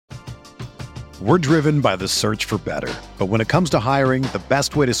We're driven by the search for better. But when it comes to hiring, the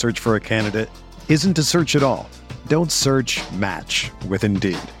best way to search for a candidate isn't to search at all. Don't search, match with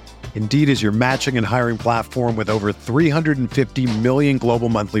Indeed. Indeed is your matching and hiring platform with over 350 million global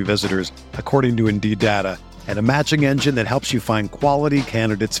monthly visitors, according to Indeed data, and a matching engine that helps you find quality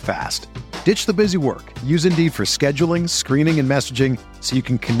candidates fast. Ditch the busy work. Use Indeed for scheduling, screening, and messaging so you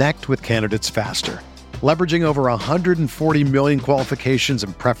can connect with candidates faster. Leveraging over 140 million qualifications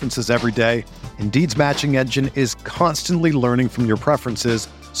and preferences every day, Indeed's matching engine is constantly learning from your preferences,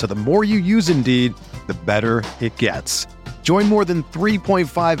 so the more you use Indeed, the better it gets. Join more than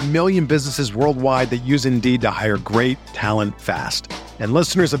 3.5 million businesses worldwide that use Indeed to hire great talent fast. And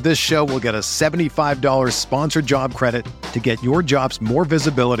listeners of this show will get a $75 sponsored job credit to get your jobs more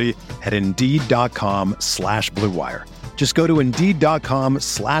visibility at Indeed.com/Blue Wire. Just go to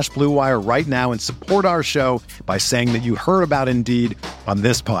Indeed.com/Blue Wire right now and support our show by saying that you heard about Indeed on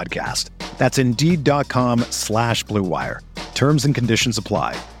this podcast. That's Indeed.com/Blue Wire. Terms and conditions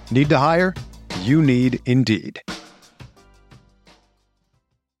apply. Need to hire? You need Indeed.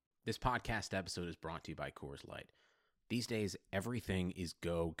 This podcast episode is brought to you by Coors Light. These days, everything is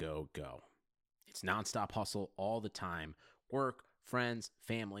go, go, go. It's nonstop hustle all the time. Work, friends,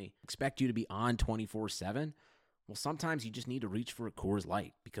 family, expect you to be on 24/7. Well, sometimes you just need to reach for a Coors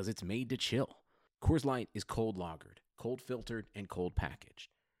Light because it's made to chill. Coors Light is cold lagered, cold filtered, and cold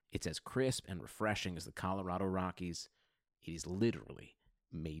packaged. It's as crisp and refreshing as the Colorado Rockies. It is literally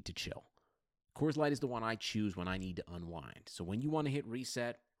made to chill. Coors Light is the one I choose when I need to unwind. So when you want to hit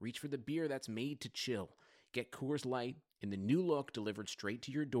reset, reach for the beer that's made to chill. Get Coors Light in the new look delivered straight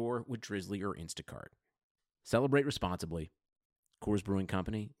to your door with Drizzly or Instacart. Celebrate responsibly. Coors Brewing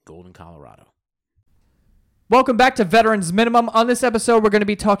Company, Golden, Colorado. Welcome back to Veterans Minimum. On this episode, we're going to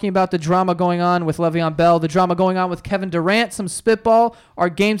be talking about the drama going on with Le'Veon Bell, the drama going on with Kevin Durant, some spitball, our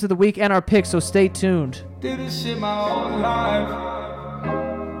games of the week, and our picks, so stay tuned. Did this shit my whole life.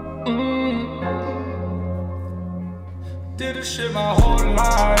 Did this shit my whole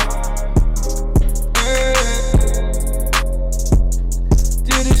life.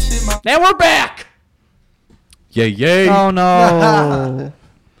 Did this shit my... And we're back! Yay, yay. Oh, no.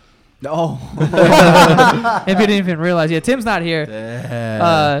 No. If you didn't even realize. Yeah, Tim's not here.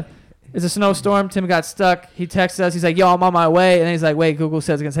 It's a snowstorm. Tim got stuck. He texted us. He's like, yo, I'm on my way. And then he's like, wait, Google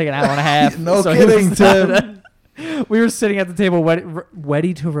says it's going to take an hour and a half. No kidding, Tim. We were sitting at the table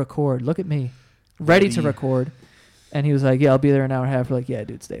ready to record. Look at me. Ready to record. And he was like, yeah, I'll be there an hour and a half. We're like, yeah,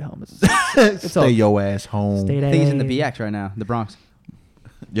 dude, stay home. It's Stay your ass home. Stay I think he's in the BX right now, the Bronx.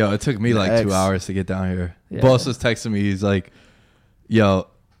 Yo, it took me like 2 hours to get down here. Yeah. Boss was texting me. He's like, yo,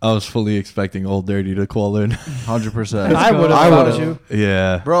 I was fully expecting Old Dirty to call in. 100%. I would have if I was you.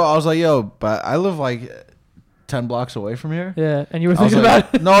 Yeah. Bro, I was like, yo, but I live like 10 blocks away from here. Yeah, and you were I was thinking like,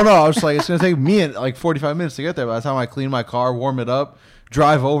 about it. No, I was like, it's going to take me like 45 minutes to get there. By the time I clean my car, warm it up,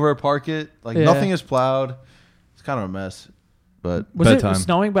 drive over, park it, like nothing is plowed. It's kind of a mess. But Was bedtime. it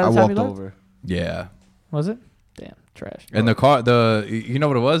snowing by I the time walked you left? over. Yeah. Was it? Damn, trash. And you know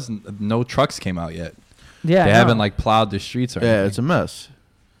what it was? No trucks came out yet. Yeah, They haven't like plowed the streets or Yeah, anything. it's a mess.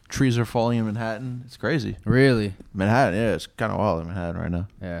 Trees are falling in Manhattan. It's crazy. Really? Manhattan, yeah, it's kind of wild in Manhattan right now.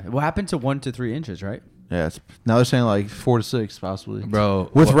 Yeah. What happened to 1 to 3 inches, right? Yeah, now they're saying like 4 to 6 possibly. Bro.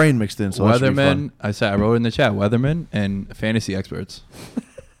 With rain mixed in, so that should be Weathermen, fun. I wrote in the chat, weathermen and fantasy experts.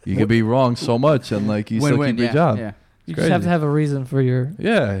 You could be wrong so much and like you still keep your job. Yeah. You just have to have a reason for your...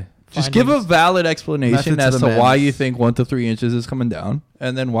 Yeah. Just give a findings. valid explanation Method to as the to why madness. you think 1 to 3 inches is coming down,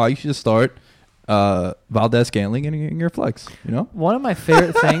 and then why you should start Valdez Scantling in your flex. You know, One of my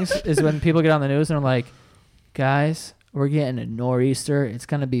favorite things is when people get on the news and are like, guys, we're getting a nor'easter. It's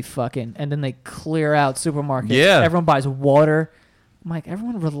going to be fucking... And then they clear out supermarkets. Yeah. Everyone buys water. I'm like,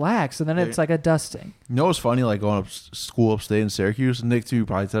 everyone relax. And then it's like a dusting. You know what's funny? Like going up school upstate in Syracuse, Nick too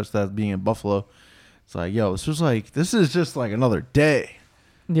probably touched that being in Buffalo. It's like, yo, this is just like another day.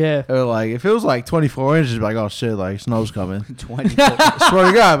 Yeah. Or like if it was like 24 inches, be like, oh shit, like snow's coming. 20. Swear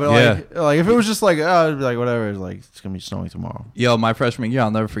to God, but Yeah. like if it was just like, oh, it'd be like whatever. It's like it's gonna be snowing tomorrow. yo, my freshman year, I'll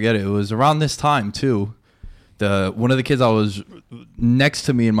never forget it. It was around this time too. One of the kids I was next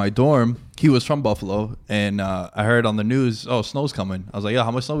to me in my dorm, he was from Buffalo, and I heard on the news, oh, snow's coming. I was like, yo, how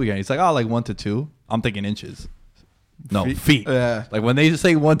much snow we getting? He's like, oh, like 1 to 2. I'm thinking inches. No, feet. Yeah. Like when they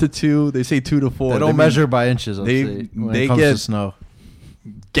say 1 to 2, they say 2 to 4. They don't measure by inches. they When they it comes get to snow.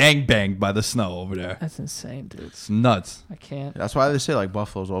 gang banged by the snow over there. That's insane, dude. It's nuts. I can't. That's why they say like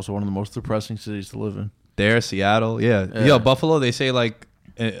Buffalo's also one of the most depressing cities to live in. There, Seattle, yeah. Yo, Buffalo, they say like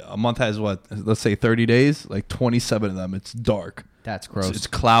a month has what? Let's say 30 days. Like 27 of them, it's dark. That's gross. It's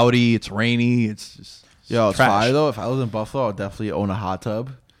cloudy. It's rainy. It's just Yo, it's trash. fire though. If I was in Buffalo, I'd definitely own a hot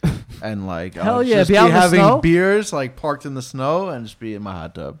tub. and like Hell yeah, just be be out in the having snow? beers like parked in the snow and just be in my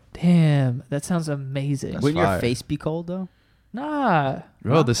hot tub. Damn, that sounds amazing. That's Wouldn't your fire. face be cold though? Nah,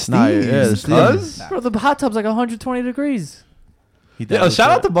 Bro, the Nah, steam. yeah, the steam. bro, the hot tub's like 120 degrees. He Yeah, does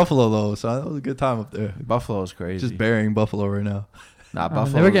shout it. out to Buffalo though. So that was a good time up there. Buffalo is crazy. Just burying Buffalo right now. Nah, They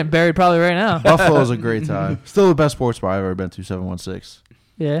Buffalo. were getting buried probably right now. Buffalo's a great time. Still the best sports bar I've ever been to. 716.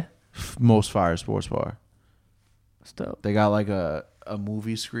 Yeah, Most fire sports bar. it's dope. They got like a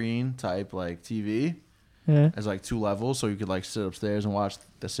movie screen type like TV. Yeah, It's like 2 levels, so you could like sit upstairs and watch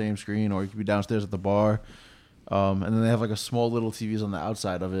the same screen, or you could be downstairs at the bar. And then they have like a small little TVs on the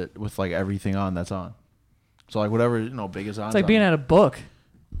outside of it with like everything on that's on. So like whatever big is on. it's like being at a book.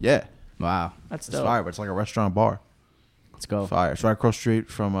 Yeah, Wow. That's it's dope. fire, but it's like a restaurant bar. Let's go. Fire. It's right across the street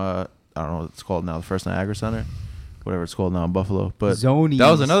from I don't know what it's called now, the First Niagara Center, whatever it's called now in Buffalo. But Zonies.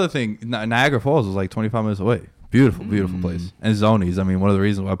 That was another thing. Niagara Falls was like 25 minutes away. Beautiful, beautiful place. And Zonies. I mean, one of the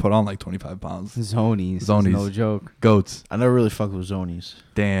reasons why I put on like 25 pounds. Zonies. Zonies. No joke. Goats. I never really fucked with Zonies.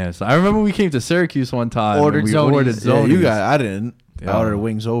 Damn. So I remember we came to Syracuse one time. Ordered and we Zonies. ordered Yeah, Zonies. you got. I didn't. Yeah. I ordered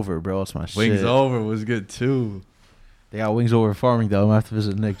Wings Over, bro. It's my Wings shit. Over was good too. They got Wings Over Farmingdale. I'm gonna have to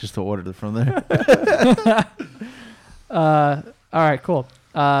visit Nick just to order it from there. All right, cool.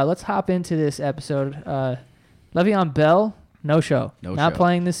 Let's hop into this episode. Le'Veon Bell, no show. No Not show.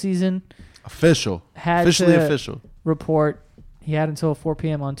 playing this season. Official. Had Officially to official. report he had until 4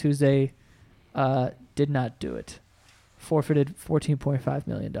 p.m. on Tuesday. Did not do it. Forfeited $14.5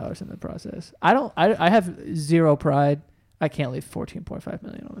 million in the process. I have zero pride. I can't leave $14.5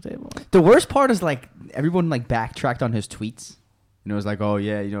 million on the table. The worst part is like everyone like backtracked on his tweets. It was like, oh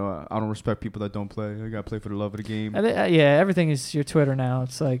yeah, I don't respect people that don't play. I gotta play for the love of the game. Yeah, everything is your Twitter now.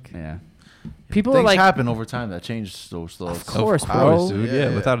 It's like Yeah. people Things are like, happen over time that change those stuff. Of course, Of bro. course, dude. Yeah,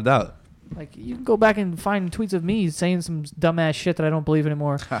 Yeah. without a doubt. like you can go back and find tweets of me saying some dumbass shit that I don't believe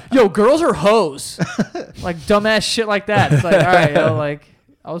anymore. Yo, girls are hoes. Like dumbass shit like that. It's like, all right, like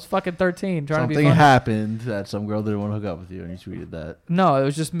I was fucking 13 trying to be Something funny. happened that some girl didn't want to hook up with you, and you tweeted that. No, it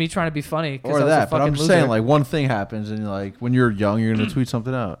was just me trying to be funny. 'Cause I Or was a that, but I'm fucking just loser. saying, like, one thing happens, and you're like, when you're young, you're gonna tweet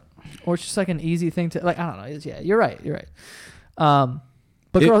something out. Or it's just like an easy thing to like. I don't know. Yeah, you're right. You're right.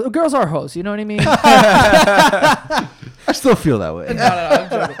 But girls are hoes. You know what I mean? I still feel that way.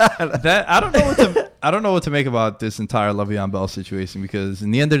 That I don't know what to make about this entire Le'Veon Bell situation, because in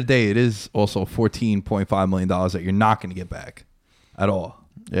the end of the day, it is also $14.5 million that you're not going to get back at all.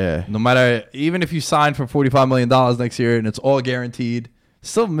 Yeah. No matter, even if you sign for $45 million next year and it's all guaranteed,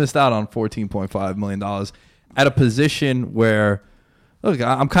 still missed out on $14.5 million at a position where, look,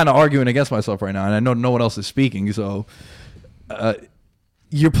 I'm kind of arguing against myself right now, and I know no one else is speaking. So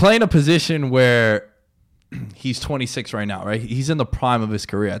you're playing a position where he's 26 right now, right? He's in the prime of his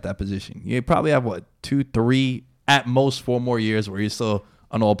career at that position. You probably have, 2, 3, at most 4 more years where he's still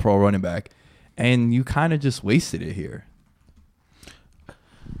an all-pro running back. And you kind of just wasted it here.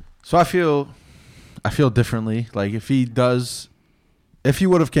 So I feel differently. Like if he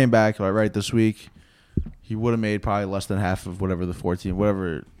would have came back right this week, he would have made probably less than half of whatever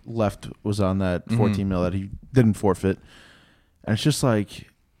left was on that 14 mil that he didn't forfeit. And it's just like,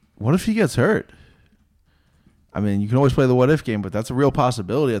 what if he gets hurt? I mean, you can always play the what if game, but that's a real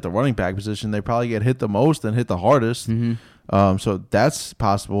possibility at the running back position. They probably get hit the most and hit the hardest. So that's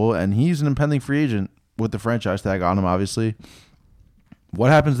possible. And he's an impending free agent with the franchise tag on him, obviously. What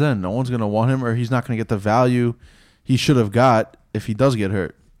happens then? No one's going to want him, or he's not going to get the value he should have got if he does get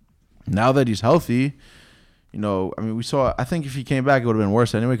hurt. Now that he's healthy, I think if he came back, it would have been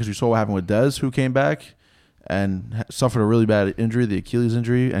worse anyway, because we saw what happened with Dez, who came back and suffered a really bad injury, the Achilles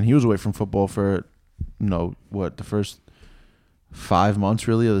injury, and he was away from football for, the first 5 months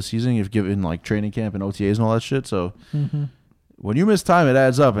really of the season, if given like training camp and OTAs and all that shit. So when you miss time, it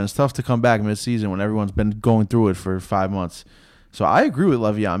adds up, and it's tough to come back mid-season when everyone's been going through it for 5 months. So I agree with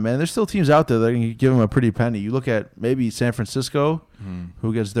Le'Veon, man. There's still teams out there that can give him a pretty penny. You look at maybe San Francisco,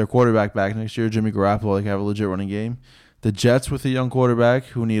 who gets their quarterback back next year, Jimmy Garoppolo, they can have a legit running game. The Jets with a young quarterback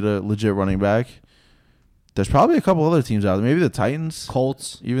who need a legit running back. There's probably a couple other teams out there. Maybe the Titans.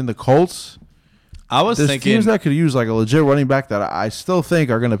 Colts. Even the Colts. I was There's thinking teams that could use like a legit running back that I still think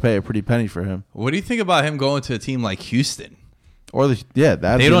are going to pay a pretty penny for him. What do you think about him going to a team like Houston? Or they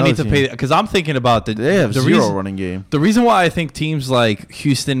Don't need to pay, because I'm thinking about They have the zero reason, running game. The reason why I think teams like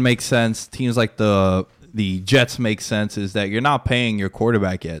Houston make sense, teams like the Jets make sense, is that you're not paying your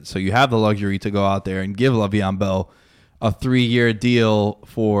quarterback yet, so you have the luxury to go out there and give Le'Veon Bell a 3-year deal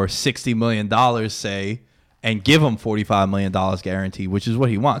for $60 million, say, and give him $45 million guarantee, which is what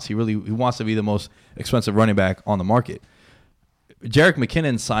he wants. He wants to be the most expensive running back on the market. Jerick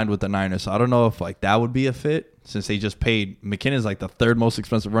McKinnon signed with the Niners, so I don't know if like that would be a fit. since they just paid McKinnon's like the third most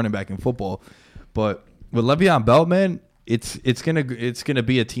expensive running back in football. But with Le'Veon Bell, man, it's gonna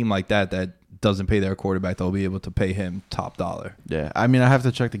be a team like that doesn't pay their quarterback. They'll be able to pay him top dollar. Yeah, I mean, I have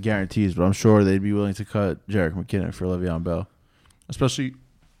to check the guarantees, but I'm sure they'd be willing to cut Jerick McKinnon for Le'Veon Bell, especially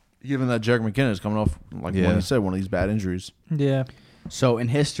given that Jerick McKinnon is coming off, like what he said, one of these bad injuries. Yeah. So in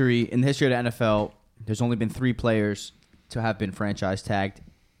the history of the NFL, there's only been 3 players to have been franchise tagged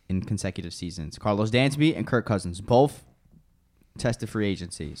in consecutive seasons: Carlos Dansby and Kirk Cousins, both tested free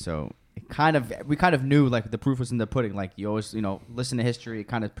agency. So we kind of knew, like, the proof was in the pudding. Like, you always, listen to history. It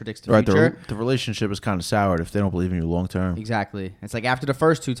kind of predicts the future. The relationship is kind of soured if they don't believe in you long term. Exactly. It's like after the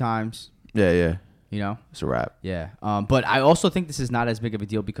first 2 times. Yeah. You know, it's a wrap. Yeah. But I also think this is not as big of a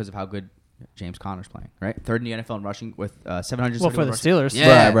deal because of how good James Conner's playing. Right, third in the NFL in rushing with 700. Well, for the Steelers.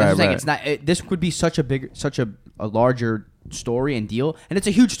 Yeah, right. It's not. This could be such a larger story and deal, and it's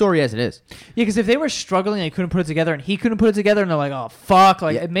a huge story as it is. Yeah, because if they were struggling and they couldn't put it together, and he couldn't put it together, and they're like, "Oh fuck!"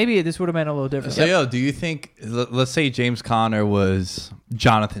 Like maybe this would have been a little different. So, do you think? Let's say James Conner was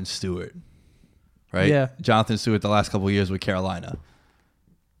Jonathan Stewart, right? Yeah, Jonathan Stewart the last couple of years with Carolina.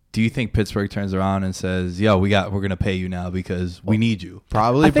 Do you think Pittsburgh turns around and says, "Yo, we're gonna pay you now because we need you"?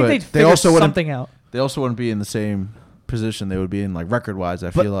 Probably, I think but they'd they figure also something out. They also wouldn't be in the same position they would be in, like, record wise.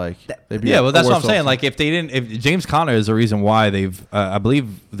 I feel like they'd be well, that's what I'm worse saying. off. Like, if James Conner is the reason why they've, I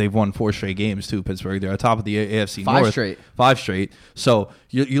believe they've won 4 straight games too. Pittsburgh, they're atop of the AFC North. 5 straight. So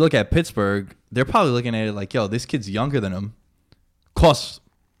you look at Pittsburgh, they're probably looking at it like, yo, this kid's younger than him, costs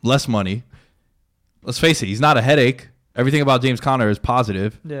less money. Let's face it, he's not a headache. Everything about James Conner is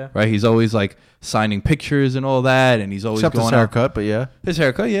positive. Yeah. Right? He's always like signing pictures and all that, and he's always except going his haircut, but yeah. His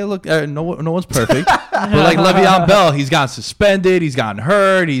haircut, yeah, look, no one's perfect. But like Le'Veon Bell, he's gotten suspended, he's gotten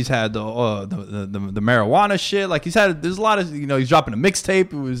hurt, he's had the marijuana shit. Like, there's a lot of, he's dropping a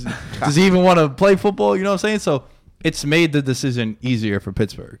mixtape. Does he even want to play football? You know what I'm saying? So it's made the decision easier for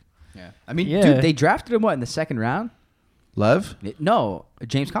Pittsburgh. Yeah. I mean, dude, they drafted him, in the second round? Lev? No,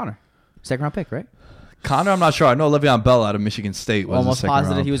 James Conner. Second round pick, right? Connor, I'm not sure. I know Le'Veon Bell out of Michigan State was almost a second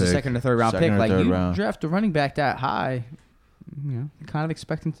positive round he was pick. a second or third round pick. Second or Like, third you round. draft a running back that high, kind of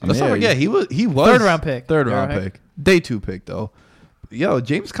expecting to. Let's not forget, he was third round pick. Third round pick. Day 2 pick though. Yo,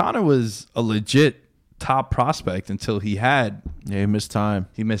 James Conner was a legit top prospect until he missed time.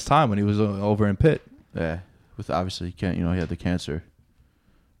 He missed time when he was over in Pitt. Yeah, with obviously he can't. He had the cancer.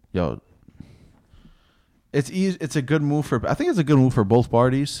 Yo, it's easy. It's a good move I think it's a good move for both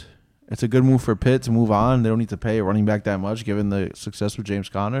parties. It's a good move for Pitt to move on. They don't need to pay a running back that much, given the success with James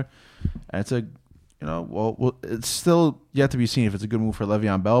Conner. And it's it's still yet to be seen if it's a good move for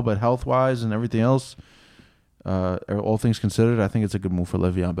Le'Veon Bell. But health wise and everything else, all things considered, I think it's a good move for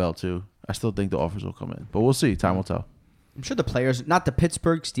Le'Veon Bell too. I still think the offers will come in, but we'll see. Time will tell. I'm sure the players, not the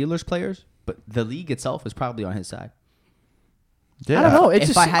Pittsburgh Steelers players, but the league itself is probably on his side. Yeah. I don't know. It's If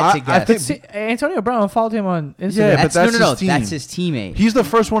just I had to guess. Antonio Brown followed him on Instagram. Yeah, but that's no. his team. That's his teammate. He's the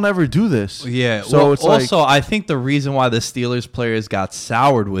first one to ever do this. Yeah. So well, it's also, I think the reason why the Steelers players got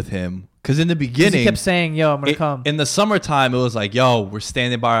soured with him, because in the beginning, he kept saying, "Yo, I'm gonna come." In the summertime, it was like, "Yo, we're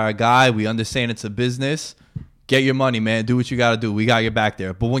standing by our guy. We understand it's a business. Get your money, man. Do what you got to do. We got your back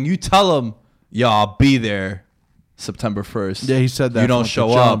there." But when you tell them, "Yo, I'll be there September 1st," Yeah, he said that. you don't from show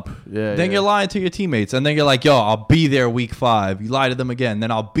the jump. up. Yeah, Then you're lying to your teammates, and then you're like, "Yo, I'll be there week 5." You lie to them again. Then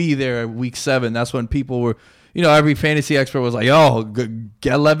I'll be there week 7. That's when people were, every fantasy expert was like, "Yo,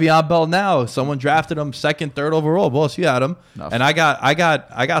 get Le'Veon Bell now." Someone drafted him 2nd, 3rd overall. Boss, you had him, and I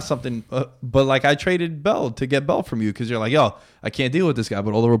got something. But like, I traded Bell to get Bell from you because you're like, "Yo, I can't deal with this guy."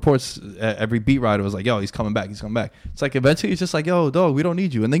 But all the reports, every beat writer was like, "Yo, he's coming back. He's coming back." It's like eventually it's just like, "Yo, dog, we don't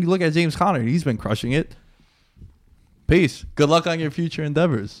need you." And then you look at James Conner. He's been crushing it. Peace. Good luck on your future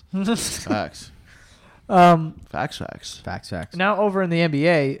endeavors. Facts. Facts. Facts. Now over in the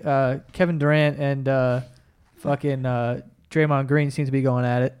NBA, Kevin Durant and fucking Draymond Green seem to be going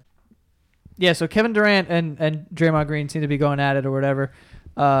at it. Yeah, so Kevin Durant and Draymond Green seem to be going at it or whatever.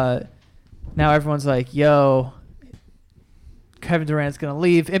 Now everyone's like, "Yo, Kevin Durant's gonna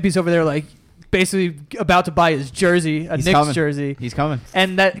leave." Impy's over there like basically about to buy his jersey, a He's Knicks coming. jersey. He's coming.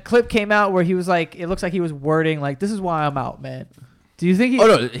 And that clip came out where he was like, it looks like he was wording like, "This is why I'm out, man." Do you think he? Oh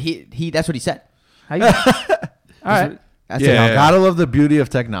no, he. That's what he said. How you, all right. That's Yeah. it. Gotta love the beauty of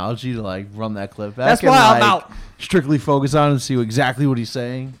technology to like run that clip back. That's and, why I'm like, out. Strictly focus on and see exactly what he's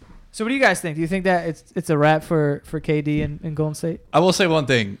saying. So what do you guys think? Do you think that it's a wrap for KD and Golden State? I will say one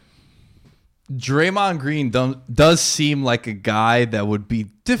thing. Draymond Green does seem like a guy that would be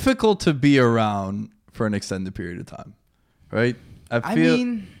difficult to be around for an extended period of time, right? I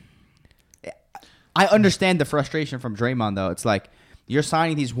mean, I understand the frustration from Draymond though. It's like you're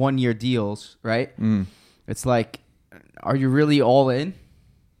signing these 1-year deals, right? It's like, are you really all in?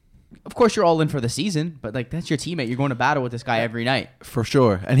 Of course, you're all in for the season, but like that's your teammate. You're going to battle with this guy every night. For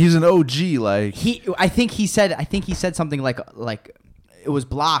sure. And he's an OG. Like I think he said something like it was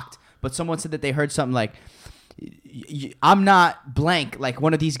blocked, but someone said that they heard something like, I'm not blank, like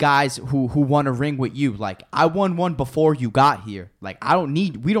one of these guys who won a ring with you. Like I won one before you got here. Like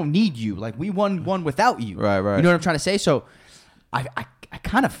we don't need you. Like we won one without you. Right. You know what I'm trying to say? So I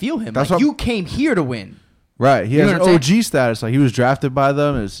kind of feel him. That's Like what- you came here to win. Right, he You has know an what I'm OG status. Like he was drafted by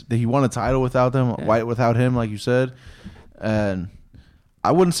them. He won a title without them, without him, like you said. And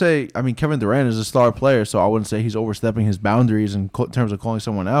I wouldn't say. I mean, Kevin Durant is a star player, so I wouldn't say he's overstepping his boundaries in terms of calling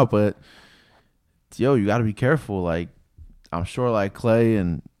someone out. But yo, you got to be careful. Like I'm sure, like Clay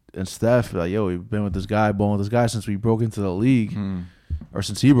and Steph, like yo, we've been with this guy, born with this guy since we broke into the league, or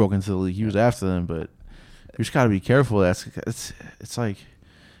since he broke into the league. He was after them, but you just got to be careful. It's like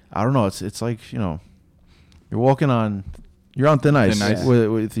I don't know. It's like you're on thin ice,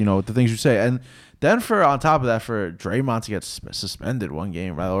 with the things you say. And then on top of that, for Draymond to get suspended one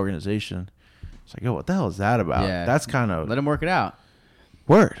game by the organization, it's like, yo, what the hell is that about? Yeah. That's kind of Let him work it out.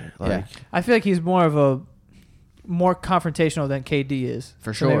 word. Like, Yeah. I feel like he's more confrontational than KD is.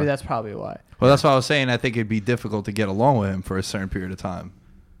 For So maybe sure. that's probably why. Well, that's what I was saying. I think it'd be difficult to get along with him for a certain period of time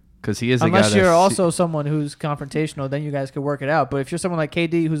because he is a guy Unless you're that's- also someone who's confrontational, then you guys could work it out. But if you're someone like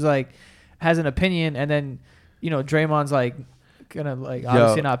KD who's like has an opinion, and then Draymond's like gonna like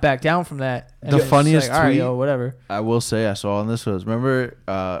obviously not back down from that. And The it's just funniest like, all right, tweet- yo, whatever. I will say I saw on this was remember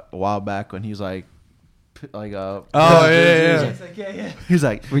a while back when he's like he's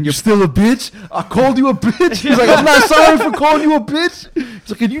like when you're still a bitch. I called you a bitch. He's like, I'm not sorry for calling you a bitch. He's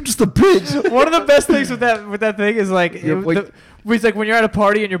like, and you just a bitch. One of the best things with that thing is like he's like when you're at a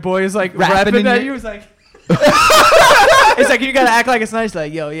party and your boy is like rapping at you, it's like it's like you gotta act like it's nice.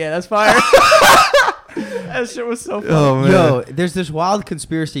 Like, yo, yeah, that's fire. That shit was so funny. Oh man. Yo, there's this wild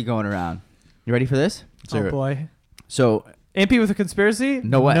conspiracy going around. You ready for this? Oh boy. So MP with a conspiracy?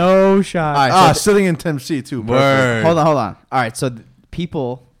 No way. No shot. All right, Sitting in Tennessee too. Word. hold on. All right, so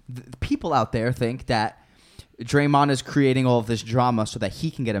people out there think that Draymond is creating all of this drama so that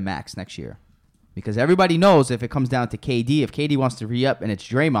he can get a max next year. Because everybody knows if it comes down to KD, if KD wants to re-up and it's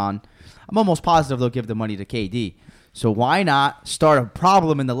Draymond, I'm almost positive they'll give the money to KD. So why not start a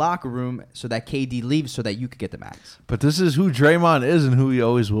problem in the locker room so that KD leaves so that you could get the max? But this is who Draymond is and who he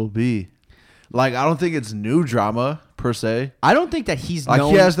always will be. Like, I don't think it's new drama per se. I don't think that he's Like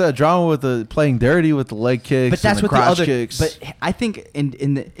known, he has that drama with the playing dirty with the leg kicks, but that's and the what the crotch other. kicks. But I think in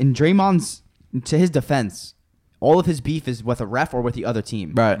Draymond's, to his defense, all of his beef is with a ref or with the other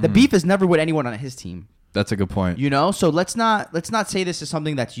team. Right. The beef is never with anyone on his team. That's a good point. So let's not say this is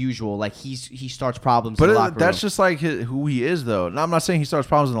something that's usual. Like he starts problems. But in the locker that's room. just like who he is, though. No, I'm not saying he starts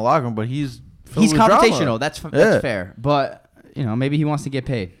problems in the locker room, but he's filled with confrontational. drama. That's Yeah. fair. But maybe he wants to get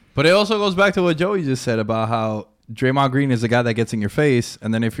paid. But it also goes back to what Joey just said about how Draymond Green is the guy that gets in your face.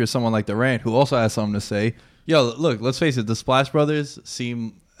 And then if you're someone like Durant, who also has something to say, yo, look, let's face it. The Splash Brothers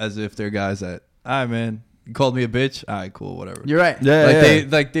seem as if they're guys that, all right, man, you called me a bitch. All right, cool, whatever. You're right.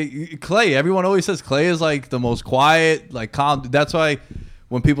 Yeah, Clay, everyone always says Clay is like the most quiet, like calm. That's why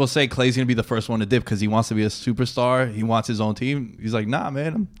when people say Clay's going to be the first one to dip because he wants to be a superstar, he wants his own team. He's like, nah,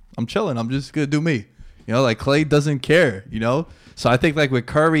 man, I'm chilling. I'm just going to do me. Like Clay doesn't care, So I think like with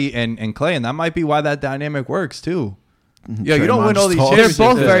Curry and Clay, and that might be why that dynamic works too. Yeah, you don't win all these Draymond's They're championships.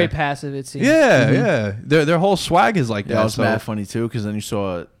 both Yeah. very passive, it seems. Yeah. Their whole swag is like Yeah, that. it was So mad funny too, because then you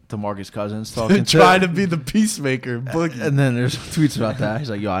saw DeMarcus Cousins talking trying to be the peacemaker, Boogie. and then there's tweets about that. He's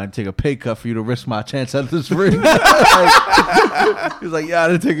like, "Yo, I didn't take a pay cut for you to risk my chance at this ring." He's like, "Yeah, I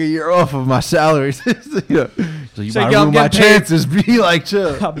didn't take a year off of my salary." He's like, "You So, might yo, I'm ruin my getting paid. chances." Be like,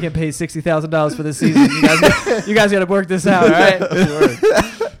 chill. I'm getting paid $60,000 for this season. You guys got to work this out, all right?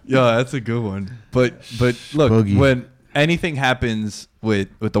 Yeah, that's a good one. But look, Boogie. when anything happens with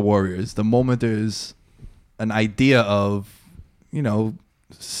the Warriors, the moment there's an idea of,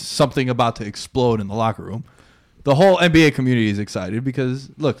 something about to explode in the locker room, the whole NBA community is excited because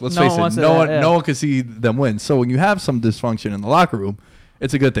look, let's No face one wants it, it, yeah. no one can see them win. So when you have some dysfunction in the locker room,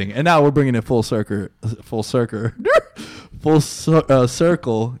 it's a good thing. And now we're bringing it full circle.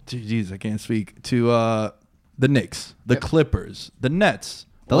 Jeez, I can't speak to the Knicks, the Clippers, the Nets,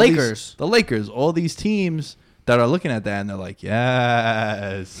 The all these- Lakers. the Lakers, all these teams that are looking at that and they're like,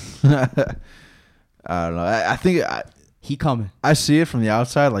 yes. I don't know. I think He coming. I see it from the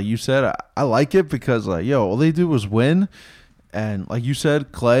outside, like you said. I like it because, like, yo, all they do was win. And like you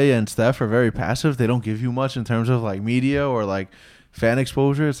said, Clay and Steph are very passive. They don't give you much in terms of like media or like fan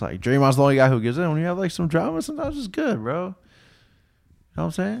exposure. It's like Draymond's the only guy who gives it. When you have like some drama, sometimes it's good, bro. You know what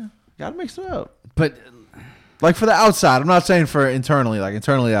I'm saying? Gotta mix it up. But Like for the outside, I'm not saying for internally. Like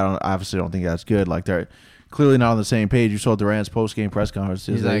internally, I obviously don't think that's good. Like they're clearly not on the same page. You saw Durant's post game press conference.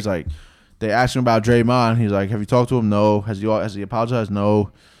 He's like, they asked him about Draymond. He's like, have you talked to him? No. Has he apologized?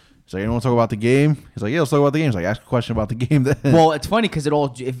 No. He's like, anyone talk about the game? He's like, yeah, let's talk about the game. He's like, ask a question about the game then. Well, it's funny because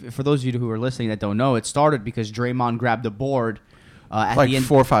for those of you who are listening that don't know, it started because Draymond grabbed the board at like the end,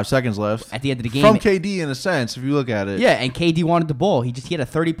 4 or 5 seconds left at the end of the game from KD in a sense, if you look at it. Yeah, and KD wanted the ball. He had a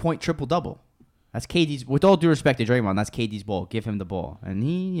 30-point triple double. That's KD's. With all due respect to Draymond, that's KD's ball. Give him the ball, and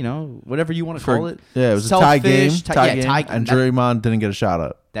he, whatever you want to call it. Yeah, it was a tie game. Selfish, Tie game, and Draymond didn't get a shot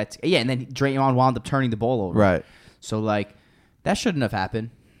up. And then Draymond wound up turning the ball over. Right. So like, that shouldn't have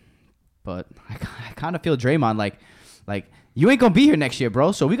happened. But I kind of feel Draymond like you ain't gonna be here next year,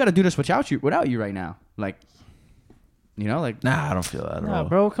 bro. So we got to do this without you right now. Like, like Nah, I don't feel that at Nah, all.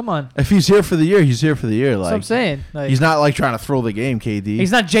 bro, come on. If he's here for the year, he's here for the year. Like That's what I'm saying. Like, he's not like trying to throw the game, KD.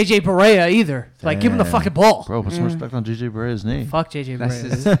 He's not JJ Barea either. Like, give him the Damn. fucking ball. Bro, put some respect on JJ Barea's name. Fuck JJ that's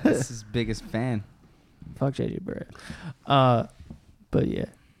Barea. that's his biggest fan. Fuck JJ Barea. But yeah.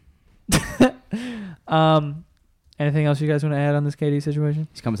 Anything else you guys want to add on this KD situation?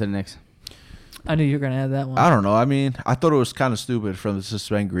 He's coming to the Knicks. I knew you were gonna add that one. I don't know. I mean, I thought it was kind of stupid from the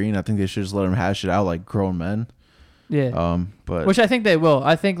suspend Green. I think they should just let him hash it out like grown men. Yeah. But Which I think they will.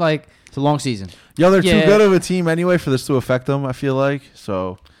 I think like It's a long season. they're Yeah. too good of a team anyway for this to affect them. I feel like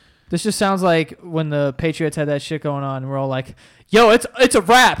so. this just sounds like when the Patriots had that shit going on, and we're all like, "Yo, it's a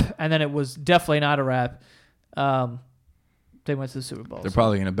wrap," and then it was definitely not a wrap. They went to the Super Bowl. They're so-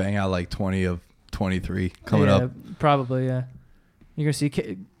 probably gonna bang out like 20 of 23 coming yeah, up. Probably, yeah. You're gonna see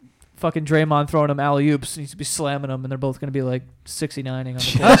fucking Draymond throwing them alley oops. He's gonna be slamming them, and they're both gonna be like 69ing on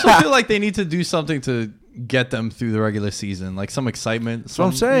the I court. also feel like they need to do something to get them through the regular season, like some excitement. That's what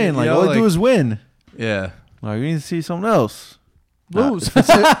I'm saying. Like all they do is win. yeah. Like we need to see something else. Lose. But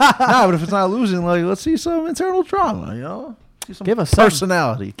if it's not losing, like let's see some internal drama. See some Give us something.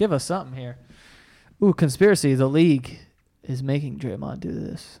 personality. Give us something here. Ooh, conspiracy. The league is making Draymond do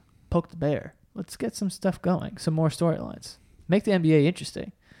this. Poke the bear. Let's get some stuff going. Some more storylines. Make the NBA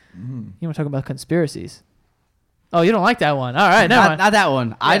interesting. You want to talk about conspiracies? Oh, you don't like that one. All right, never mind. Not that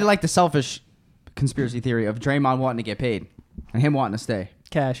one. I like the selfish conspiracy theory of Draymond wanting to get paid and him wanting to stay.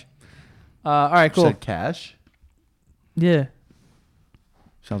 Cash. All right, cool. Said cash. Yeah.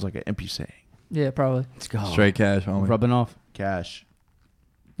 Sounds like an empty saying. Yeah, probably. Let's go. Straight cash, homie. Rubbing off. Cash.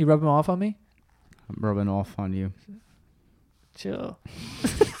 You rubbing off on me? I'm rubbing off on you. Chill.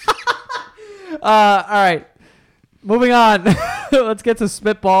 All right. Moving on. Let's get to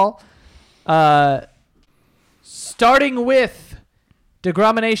spitball. Starting with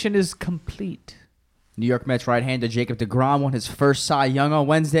DeGrom is complete. New York Mets right-hander Jacob deGrom won his first Cy Young on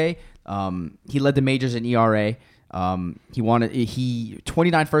Wednesday. He led the majors in ERA. He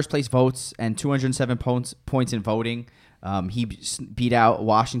 29 first-place votes and 207 points in voting. He beat out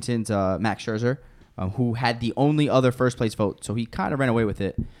Washington's Max Scherzer, who had the only other first-place vote. So he kind of ran away with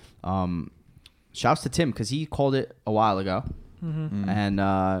it. Shouts to Tim because he called it a while ago. And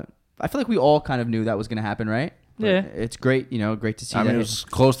I feel like we all kind of knew that was going to happen, right? But Yeah. it's great, great to see I that. mean, it was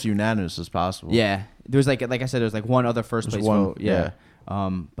close to unanimous as possible. Yeah. There was like I said, there was like one other first place one, vote. Yeah.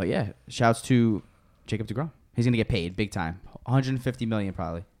 But yeah, shouts to Jacob deGrom. He's gonna get paid big time, 150 million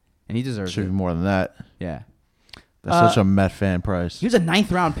probably, and he deserves Should it. be more than that. Yeah. That's such a Met fan price. He was a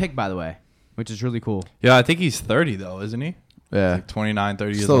 9th round pick, by the way, which is really cool. Yeah, I think he's 30 though, isn't he? Yeah. Like 29,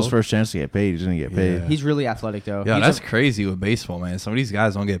 30 years Still his old. first chance to get paid. He's gonna get paid. Yeah. He's really athletic though. Yeah, He's that's crazy with baseball, man. Some of these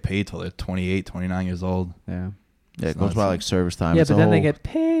guys don't get paid till they're 28, 29 years old. yeah. Yeah, it It's goes nuts. by like service time. Yeah, It's but a then they whole- get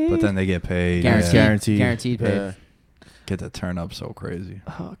paid. But then they get paid. Guaranteed. Yeah. Guaranteed paid. Yeah. Get the turn up so crazy.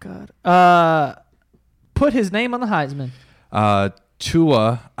 Oh God. Put his name on the Heisman.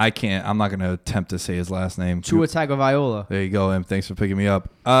 Tua, I'm not going to attempt to say his last name. Tua Tagovailoa. There you go, Em. Thanks for picking me up.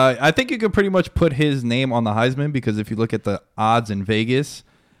 I think you could pretty much put his name on the Heisman because if you look at the odds in Vegas,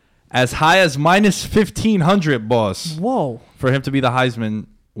 as high as minus 1,500, boss, Whoa. for him to be the Heisman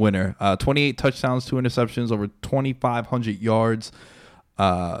winner. 28 touchdowns, 2 interceptions, over 2,500 yards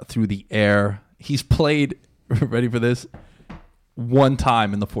through the air. He's played, ready for this, one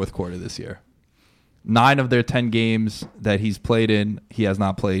time in the fourth quarter this year. 9 of their 10 games that he's played in, he has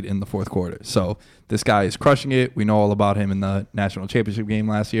not played in the fourth quarter. So this guy is crushing it. We know all about him in the national championship game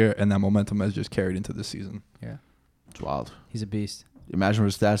last year, and that momentum has just carried into this season. Yeah. It's wild. He's a beast. Imagine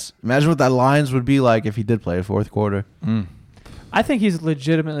what stats. Imagine what that lines would be like if he did play a fourth quarter. I think he's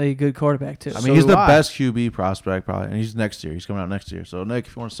legitimately a good quarterback too. I So mean, he's do the I. best QB prospect probably, and he's next year. He's coming out next year. So Nick,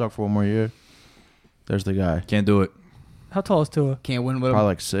 if you want to suck for one more year, there's the guy. Can't do it. How tall is Tua? Can't win with him. Probably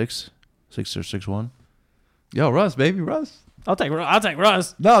like 6'6" or 6'1". Yo, Russ, baby, Russ. I'll take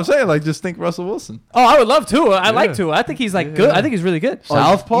Russ. No, I'm saying like just think Russell Wilson. Oh, I would love Tua. I like Yeah. Tua. I think he's like good. I think he's really good.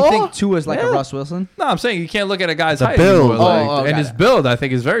 Southpaw? You think Tua's like Yeah. a Russ Wilson? No, I'm saying you can't look at a guy's The height build. anymore, like, Oh, and got his it. build I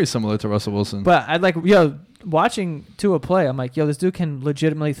think is very similar to Russell Wilson. But I'd like watching Tua play. I'm like, this dude can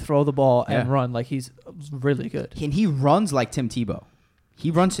legitimately throw the ball and Yeah. run. Like he's really good. And he runs like Tim Tebow.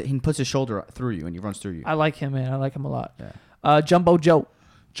 He puts his shoulder through you, and he runs through you. I like him, man. I like him a lot. Yeah. Jumbo Joe.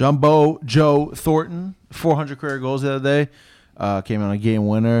 Jumbo Joe Thornton, 400 career goals the other day. Came on a game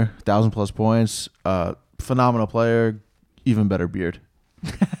winner, 1,000+ points. Phenomenal player, even better beard.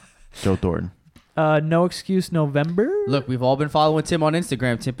 Joe Thornton. No excuse November. Look, we've all been following Tim on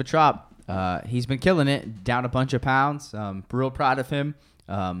Instagram, Tim Petrop. He's been killing it, down a bunch of pounds. Real proud of him.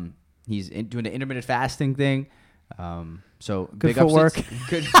 He's doing the intermittent fasting thing. So Good big footwork. ups.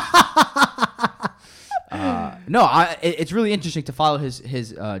 Good. It's really interesting to follow his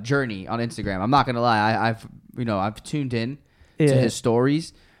journey on Instagram. I'm not gonna lie, I've tuned in to his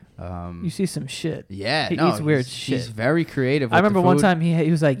stories. You see some shit. Yeah, He no, eats weird he's shit. very creative. I with the remember one food. time he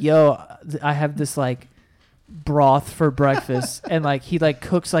was like, "Yo, I have this like broth for breakfast," and like he like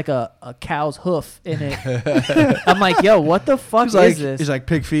cooks like a cow's hoof in it. I'm like, "Yo, what the fuck is this?" He's like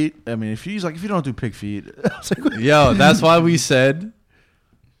pig feet. I mean, if you don't do pig feet, I was like, Yo, that's why we said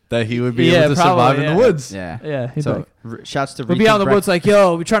that he would be Yeah, able to probably, survive in yeah. the woods. Yeah. Yeah, he's So like, shouts to we'll be out in the woods like,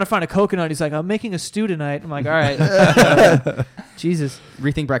 "Yo, we're trying to find a coconut." He's like, "I'm making a stew tonight." I'm like, "All right." Jesus.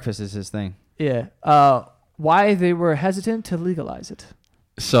 Rethink breakfast is his thing. Yeah. Why they were hesitant to legalize it.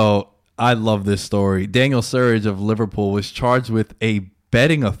 So I love this story. Daniel Sturridge of Liverpool was charged with a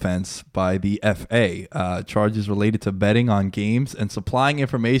betting offense by the FA. Charges related to betting on games and supplying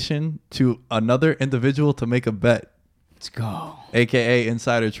information to another individual to make a bet, Let's go. aka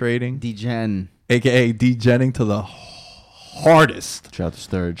insider trading, D-Gen. aka degenning to the hardest. shout out to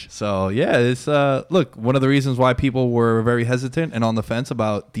Sturge. So yeah, it's look, one of the reasons why people were very hesitant and on the fence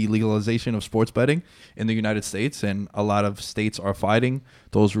about the legalization of sports betting in the United States, and a lot of states are fighting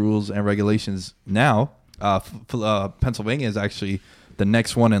those rules and regulations now. Pennsylvania is actually the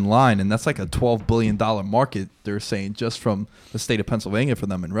next one in line, and that's like a $12 billion market, they're saying, just from the state of Pennsylvania for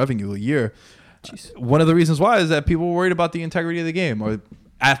them in revenue a year. One of the reasons why is that people were worried about the integrity of the game, or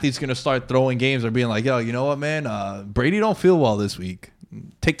athletes going to start throwing games or being like, yo, you know what, man, Brady don't feel well this week,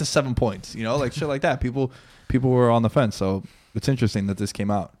 take the 7 points, like shit like that. People were on the fence. So it's interesting that this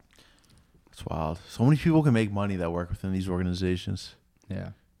came out. It's wild. So many people can make money that work within these organizations.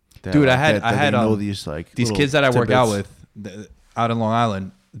 Yeah. That, Dude, like, I had that they know these little kids that I work out tidbits. with out in Long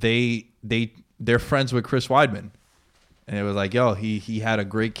Island. They're friends with Chris Weidman, and it was like, yo, he had a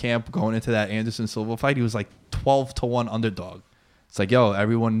great camp going into that Anderson Silva fight. He was like 12-1 underdog. It's like, yo,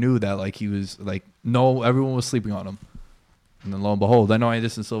 everyone knew that, like, he was like, no, everyone was sleeping on him. And then lo and behold, I know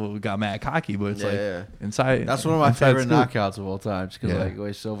Anderson Silva got mad cocky, but it's Yeah. inside. That's one of my inside favorite scoop. knockouts of all time, because Yeah. like the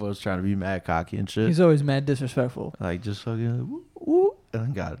way Silva was trying to be mad cocky and shit, He's always mad disrespectful. like just fucking woo, woo, and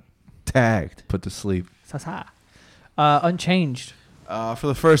then got tagged. Put to sleep. Sa-sa. Unchanged. For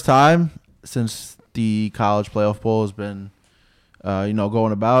the first time since the college playoff poll has been,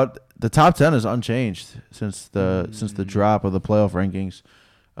 going about, the top 10 is unchanged since the drop of the playoff rankings.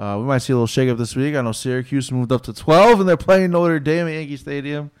 We might see a little shakeup this week. I know Syracuse moved up to 12, and they're playing Notre Dame at Yankee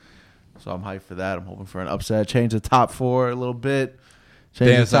Stadium. So I'm hyped for that. I'm hoping for an upset. Change the top 4 a little bit. Change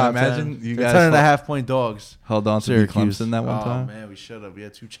Damn, the so top imagine 10. you They're guys 10.5 point dogs. held on to Syracuse. Clemson that one time. Oh man, we should have. We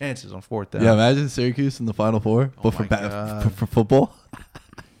had 2 chances on 4th down. Yeah, imagine Syracuse in the Final Four, Oh but for, my God. for football.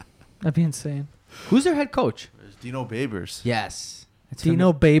 That'd be insane. Who's their head coach? There's Dino Babers. Yes. It's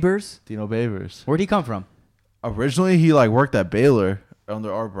Dino Babers. Dino Babers. Where'd he come from? Originally, he worked at Baylor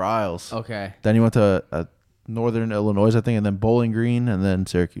under Art Briles. Okay. Then he went to Northern Illinois, I think, and then Bowling Green, and then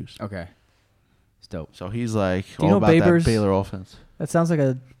Syracuse. Okay. It's dope. So he's like Dino all about Babers- that Baylor offense. That sounds like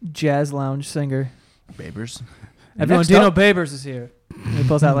a jazz lounge singer. Babers. Everyone, Next Dino up- Babers is here. He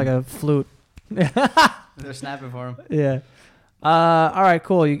pulls out like a flute. They're snapping for him. Yeah. All right,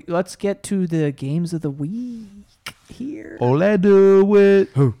 cool. Let's get to the games of the week here. Ole do it.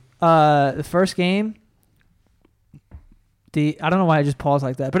 Who? The first game. I don't know why I just paused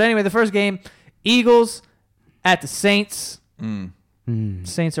like that, but anyway, the first game, Eagles at the Saints.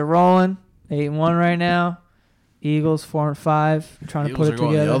 Saints are rolling 8-1 right now. Eagles 4-5. Trying to put it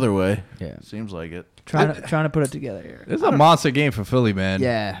going together. the other way. Yeah. Seems like it. Trying to put it together here. It's a monster game for Philly, man.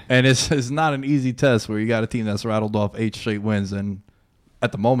 Yeah. And it's not an easy test where you got a team that's rattled off 8 straight wins and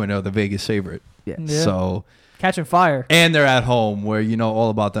at the moment are the Vegas favorite. Yeah. Yeah. So, Catching fire. and they're at home where you know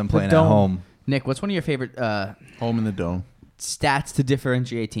all about them playing at dome. home. Nick, what's one of your favorite Home in the dome. stats to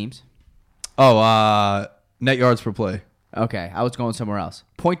differentiate teams? Oh, net yards per play. Okay, I was going somewhere else.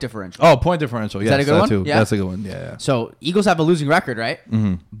 Point differential. Oh, point differential. Yes, that a good one? too. Yeah. That's a good one. Yeah. So Eagles have a losing record, right?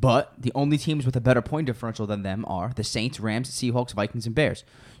 Mm-hmm. But the only teams with a better point differential than them are the Saints, Rams, Seahawks, Vikings, and Bears.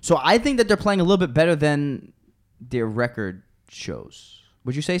 So I think that they're playing a little bit better than their record shows.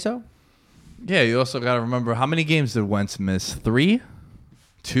 Would you say so? Yeah, you also got to remember, how many games did Wentz miss? 3?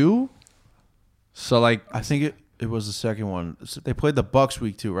 2? So, like, I think it was the second one. They played the Bucks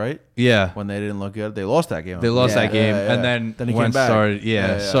week 2, right? yeah. When they didn't look good, they lost that game. They lost Yeah. that game, Yeah, yeah. and then Then he came Wentz back. started. Yeah.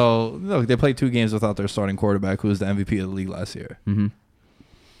 Yeah, yeah. So, look, they played 2 games without their starting quarterback, who was the MVP of the league last year. Mm-hmm.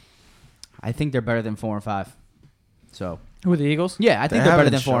 I think they're better than 4 and 5. So Who are the Eagles? yeah, I think they're better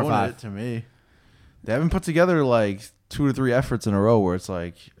than 4 and 5. To me, they haven't put together like 2 to 3 efforts in a row where it's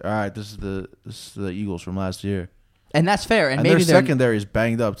like, all right, this is the Eagles from last year, And that's fair. And and maybe their they're secondary is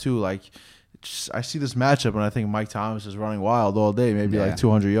banged up too. Like, I see this matchup and I think Mike Thomas is running wild all day, maybe Yeah. like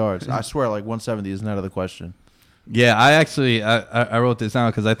 200 yards. I swear, like 170 isn't out of the question. Yeah, I actually I wrote this down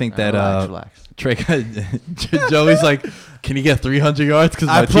because I think that Relax. Trey Joey's like, can he get 300 yards? Because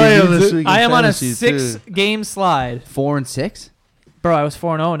I play him this week. I am on a fantasy, too. 6-game slide. 4 and 6. Bro, I was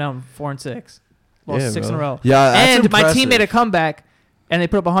 4-0, now I'm 4-6. Lost Yeah, 6 in a bro. row. Yeah, that's And my team impressive. made a comeback, and they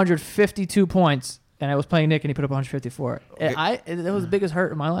put up 152 points, and I was playing Nick, and he put up 154. Okay. That was the biggest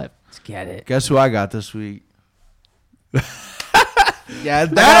hurt in my life. Let's get it. Guess who I got this week? Yeah,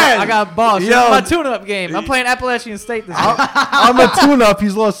 I got boss. It's my tune-up game. I'm playing Appalachian State this week. I'm a tune-up.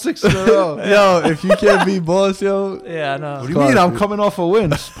 He's lost 6 in a row. yo, if you can't beat boss, yo. Yeah, I know. What do you mean? I'm coming off a win.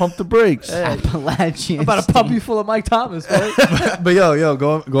 Just pump the brakes. Appalachian. I'm about to pump you full of Mike Thomas, right? But yo,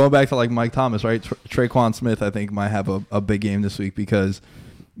 going back to like Mike Thomas, right? Traquan Smith, I think, might have a big game this week because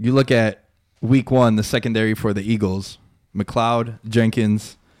you look at week 1, the secondary for the Eagles: McLeod,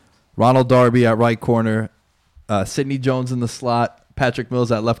 Jenkins, Ronald Darby at right corner, Sidney Jones in the slot, Patrick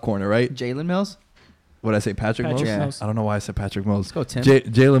Mills at left corner, right? Jalen Mills. What did I say, Patrick Mills? Patrick Mills. I don't know why I said Patrick Mills. Let's go, Tim.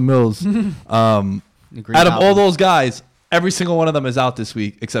 Jalen Mills. The Green Out of all Goblin. those guys, every single one of them is out this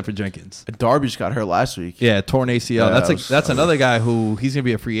week except for Jenkins. Darby just got hurt last week. Yeah, torn ACL. Yeah, That's another guy who he's gonna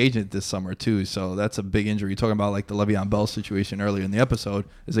be a free agent this summer too. So that's a big injury. You're talking about like the Le'Veon Bell situation earlier in the episode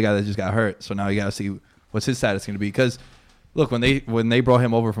is a guy that just got hurt. So now you got to see what's his status going to be. Because look, when they brought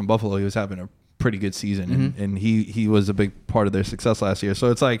him over from Buffalo, he was having a pretty good season, and he was a big part of their success last year.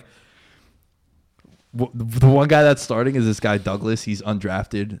 So it's like the one guy that's starting is this guy Douglas. He's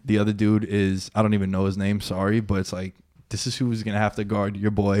undrafted. The other dude is, I don't even know his name. Sorry, but it's like this is who's gonna have to guard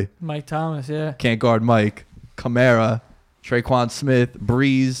your boy. Mike Thomas, yeah. Can't guard Mike. Kamara, Traquan Smith,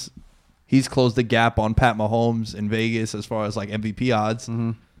 Breeze. He's closed the gap on Pat Mahomes in Vegas as far as like MVP odds.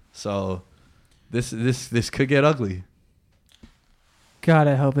 So this could get ugly. God,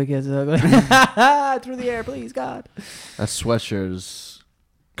 I hope it gets ugly. Through the air, please, God. That sweatshirt is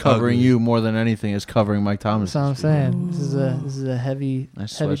covering Ugly. you more than anything is covering Mike Thomas. That's what I'm saying. This is a heavy,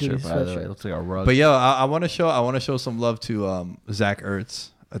 Nice heavy duty sweatshirt, by the way. It sweatshirt. looks like a rug. But yo, I want to show some love to Zach Ertz.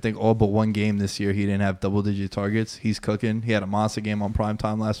 I think all but one game this year he didn't have double-digit targets. He's cooking. He had a monster game on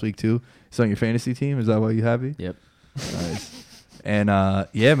primetime last week too. He's on your fantasy team. Is that why you happy? Yep. Nice. And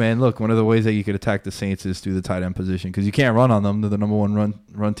yeah, man. Look, one of the ways that you could attack the Saints is through the tight end position because you can't run on them. They're the number one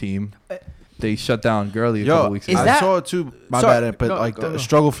run team. They shut down Gurley a couple weeks is ago. that- I saw it too. My Sorry, bad, but no, like go. the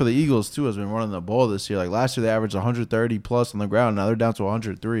struggle for the Eagles too has been running the ball this year. Like last year, they averaged 130 plus on the ground. Now they're down to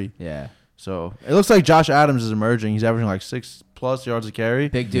 103. Yeah. So it looks like Josh Adams is emerging. He's averaging like 6+ yards a carry.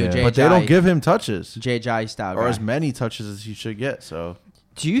 Big dude. Yeah. Jay But they don't give him touches Jay style or guy. as many touches as he should get. So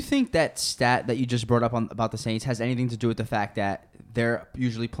Do you think that stat that you just brought up about the Saints has anything to do with the fact that they're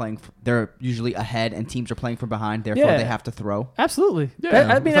usually they're usually ahead and teams are playing from behind, therefore Yeah. they have to throw? Absolutely. Yeah,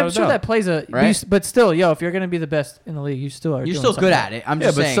 I mean, without I'm a sure doubt. that plays a Right? but still, yo, if you're gonna be the best in the league, you still are. You're doing still something. good at it. I'm Yeah,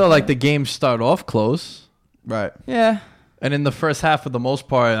 just but saying. still, like the games start off close. right. Yeah. And in the first half, for the most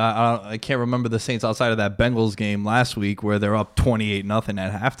part, I can't remember the Saints outside of that Bengals game last week where they're up 28-0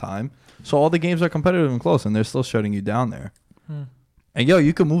 at halftime. So all the games are competitive and close, and they're still shutting you down there. And yo,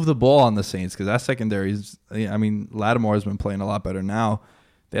 you can move the ball on the Saints because that secondary is. I mean, Lattimore has been playing a lot better now.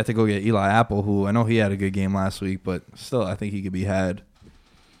 They have to go get Eli Apple, who I know he had a good game last week, but still, I think he could be had.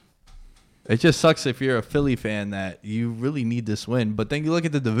 It just sucks if you're a Philly fan that you really need this win, but then you look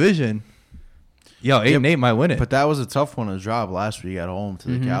at the division. Yo, 8-8 might win it. But that was a tough one to drop last week at home to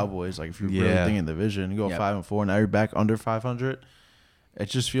the Cowboys. Like if you're really Yeah. thinking division, you go Yep. 5-4. Now you're back under 500. It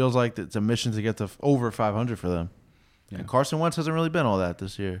just feels like it's a mission to get to over 500 for them. And Carson Wentz hasn't really been all that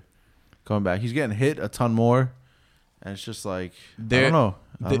this year. Coming back, he's getting hit a ton more, and it's just like I don't know.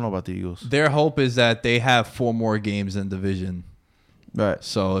 I don't know about the Eagles. Their hope is that they have 4 more games in division. Right.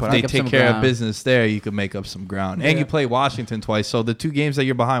 So if But they make up take some care of ground. business there, you can make up some ground. And Yeah. you play Washington twice. So the 2 games that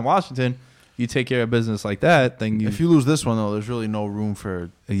you're behind Washington, you take care of business like that, then If you lose this one though, there's really no room for.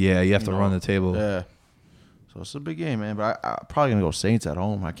 you have to know, run the table. Yeah. So it's a big game, man. But I'm probably gonna go Saints at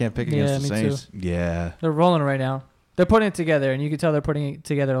home. I can't pick against the me too. Saints. Yeah. They're rolling right now. They're putting it together, and you can tell they're putting it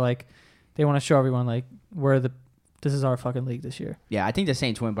together like they want to show everyone like this is our fucking league this year. Yeah, I think the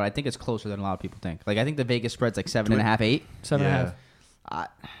Saints win, but I think it's closer than a lot of people think. Like I think the Vegas spread's like 7.5, 8. 7.5.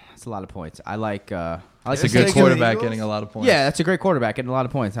 That's a lot of points. I like. That's It's a good taking the quarterback Eagles? getting a lot of points. Yeah, that's a great quarterback getting a lot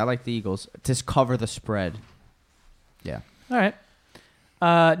of points. I like the Eagles. Just cover the spread. Yeah. All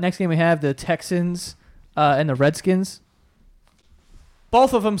right. Next game we have the Texans and the Redskins.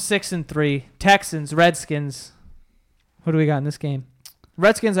 Both of them 6-3. Texans, Redskins. Who do we got in this game?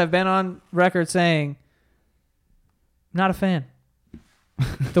 Redskins, I've been on record saying, not a fan.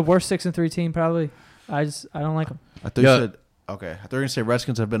 The worst 6-3 team probably. I don't like them. I thought you said okay. I thought you were gonna say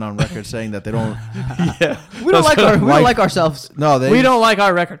Redskins have been on record saying that they don't. We don't like ourselves. No, We don't like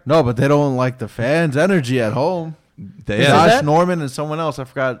our record. No, but they don't like the fans' energy at home. Yeah. that? Josh Norman and someone else, I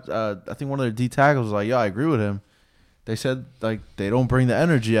forgot. I think one of their D tackles was like, "Yeah, I agree with him." They said like they don't bring the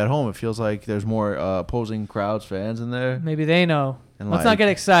energy at home. It feels like there's more opposing crowds, fans in there. Maybe they know. And Let's like, not get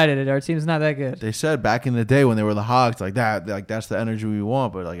excited. Our team's not that good. They said back in the day when they were the Hogs, like that's the energy we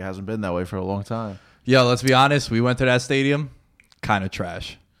want, but like it hasn't been that way for a long time. Yo, let's be honest. We went to that stadium, kind of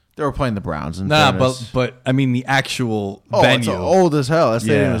trash. They were playing the Browns. But I mean the actual it's venue. old as hell. That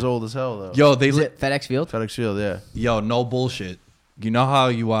stadium Yeah. is old as hell though. Yo, Is it FedEx Field? FedEx Field, yeah. Yo, no bullshit. You know how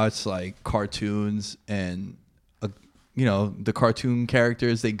you watch like cartoons and the cartoon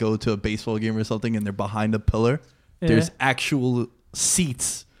characters, they go to a baseball game or something and they're behind a pillar. Yeah. There's actual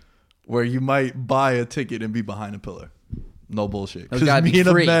seats where you might buy a ticket and be behind a pillar. No bullshit. Those gotta be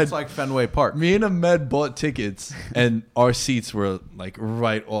free. It's like Fenway Park. Me and Ahmed bought tickets and our seats were like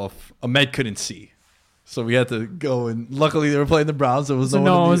right off. Ahmed couldn't see. So we had to go, and luckily they were playing the Browns. There was So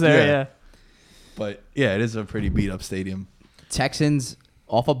no one was there, yeah. But yeah, it is a pretty beat up stadium. Texans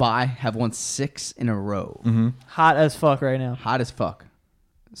off a bye have won 6 in a row. Hot as fuck right now. Hot as fuck.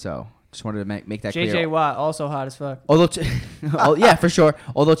 So just wanted to make that JJ clear. Watt also hot as fuck. Although, yeah, for sure.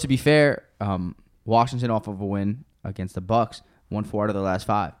 Although to be fair, Washington off of a win against the Bucks, won 4 out of their last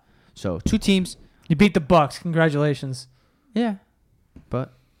 5. So 2 teams. You beat the Bucks. Congratulations. Yeah,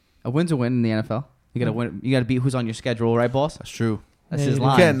 but a win's a win in the NFL. You gotta win. You gotta beat who's on your schedule, right, boss? That's true. That's Yeah, his you You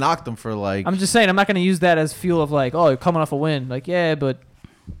line. can't knock them for like. I'm just saying, I'm not going to use that as fuel of like, oh, you're coming off a win. Like, yeah, but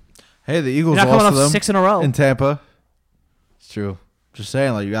Hey, the you're Eagles not coming lost off to them 6 in a row. in Tampa. It's true. Just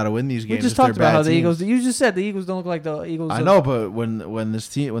saying, like you got to win these We games. just if they're talked about bad how the teams. Eagles. You just said the Eagles don't look like the Eagles. I of- know, but when this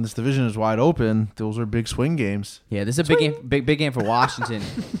division is wide open, those are big swing games. Yeah, this is a big game. Big game for Washington.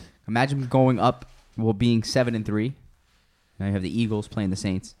 Imagine going up, being 7-3. Now you have the Eagles playing the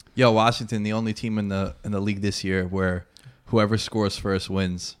Saints. Yo, Washington, the only team in the league this year where whoever scores first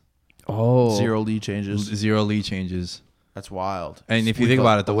wins. Oh, 0 lead changes. 0 lead changes. That's wild. And if you think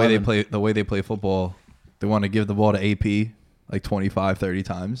about it, the way they play football, they want to give the ball to AP like 25, 30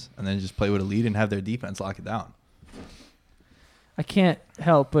 times and then just play with a lead and have their defense lock it down. I can't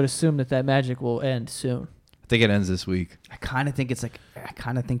help but assume that magic will end soon. I think it ends this week. I kind of think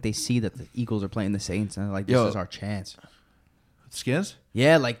they see that the Eagles are playing the Saints and they're like, this Yo. is our chance. Skins?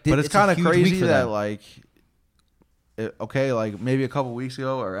 Yeah, like, But it's a kind of huge week crazy for that them. like, like maybe a couple weeks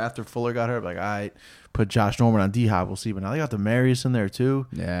ago or after Fuller got hurt, like I put Josh Norman on D-Hop. We'll see, but now they got the Marius in there too,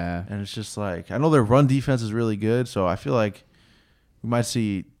 Yeah. and it's just like I know their run defense is really good, so I feel like we might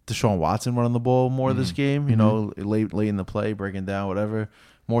see Deshaun Watson running the ball more this game. You know, late in the play, breaking down whatever,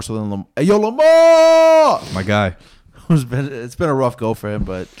 more so than Lamar. Hey, yo, Lamar! My guy. It's been a rough go for him,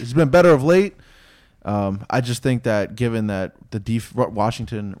 but he's been better of late. I just think that given that the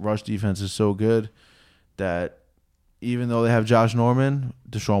Washington rush defense is so good that even though they have Josh Norman,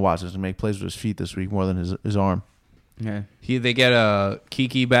 Deshaun Watson's going to make plays with his feet this week more than his arm. Yeah. They get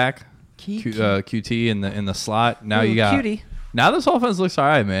Kiki back. QT in the slot. Now you got cutie. Now this offense looks all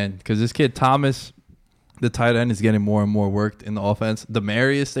right, man, because this kid Thomas, the tight end, is getting more and more worked in the offense.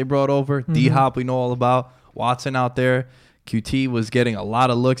 Demarius they brought over. D-Hop we know all about. Watson out there. QT was getting a lot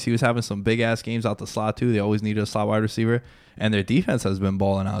of looks. He was having some big-ass games out the slot, too. They always needed a slot wide receiver. And their defense has been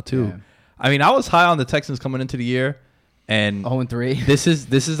balling out, too. Yeah. I mean, I was high on the Texans coming into the year. And 0-3. this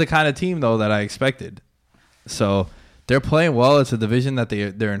is the kind of team, though, that I expected. So they're playing well. It's a division that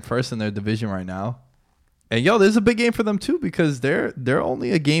they're in first in their division right now. And, yo, this is a big game for them, too, because they're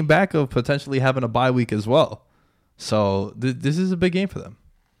only a game back of potentially having a bye week as well. So this is a big game for them.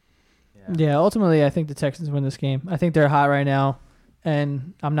 Yeah, ultimately, I think the Texans win this game. I think they're hot right now,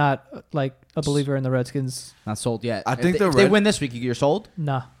 and I'm not like a believer in the Redskins. Not sold yet. I think if they win this week, you're sold?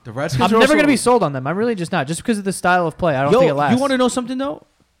 Nah. The Redskins I'm are never also- going to be sold on them. I'm really just not. Just because of the style of play. I don't think it lasts. You want to know something, though?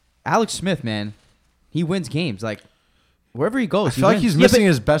 Alex Smith, man, he wins games. Like wherever he goes, I feel like he's missing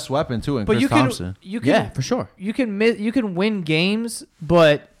his best weapon too in But Chris Thompson. you can, Yeah, for sure. You can win games,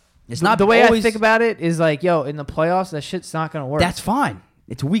 but It's not the way always- I think about it is like, yo, in the playoffs, that shit's not gonna work. That's fine.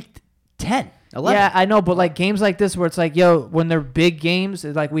 It's week 10, 11. Yeah, I know, but like games like this where it's like, yo, when they're big games,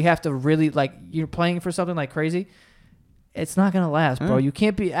 it's like we have to really like you're playing for something like crazy. It's not gonna last, bro. You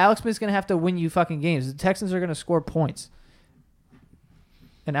can't be. Alex Smith's gonna have to win you fucking games. The Texans are gonna score points,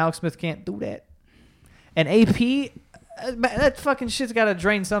 and Alex Smith can't do that. And AP, that fucking shit's gotta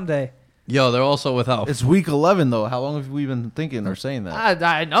drain someday. Yo, they're also without. It's week 11 though. How long have we been thinking or saying that?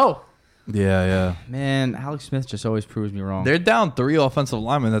 I know. Yeah. Man, Alex Smith just always proves me wrong. They're down 3 offensive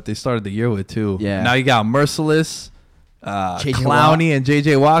linemen that they started the year with too. Yeah. Now you got Merciless, J.J. Clowney, and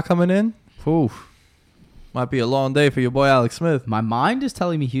JJ Watt coming in. Oof. Might be a long day for your boy Alex Smith. My mind is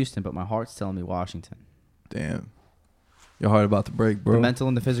telling me Houston, but my heart's telling me Washington. Damn. Your heart about to break, bro. The mental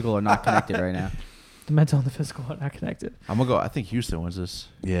and the physical are not connected right now. The mental and the physical are not connected. I'm gonna go. I think Houston wins this.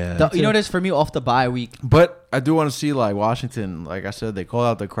 Yeah. You know what it is for me off the bye week? But I do want to see like Washington. Like I said, they called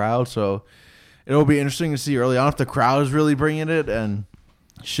out the crowd, so it'll be interesting to see early on if the crowd is really bringing it. And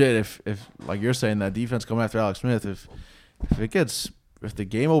shit, if like you're saying that defense coming after Alex Smith, if the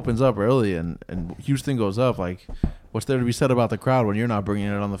game opens up early and Houston goes up, like what's there to be said about the crowd when you're not bringing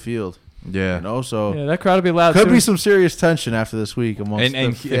it on the field? Yeah. You know, so Yeah, that crowd will be loud. could soon. be some serious tension after this week amongst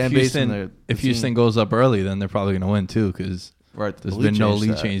And the fan base and the if team. Houston goes up early, then they're probably going to win too because Right, there's the been no change lead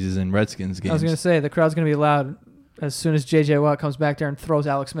that. changes in Redskins games. I was gonna say the crowd's gonna be loud as soon as JJ Watt comes back there and throws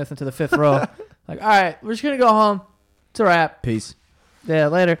Alex Smith into the 5th row. Like, all right, we're just gonna go home. It's a wrap. Peace. Yeah,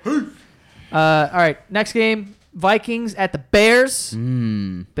 later. All right, next game: Vikings at the Bears.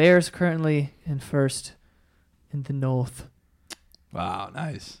 Bears currently in first in the North. Wow,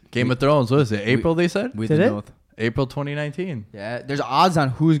 nice. Game of Thrones, what is it? April, they said? With Did the it? North. April 2019. Yeah, there's odds on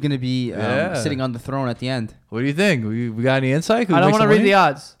who's going to be Yeah. sitting on the throne at the end. What do you think? We got any insight? Could we I don't make want to some read money? the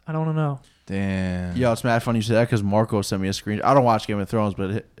odds. I don't want to know. Damn. Yeah, it's mad funny you say that because Marco sent me a screen. I don't watch Game of Thrones, but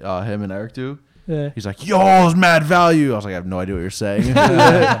him and Eric do. Yeah. He's like, "Yo, it's mad value." I was like, "I have no idea what you're saying." He's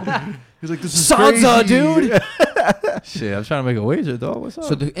like, "This is Sansa, crazy. dude. Shit, I'm trying to make a wager, dog. What's up?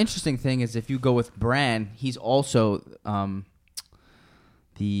 So the interesting thing is if you go with Bran, he's also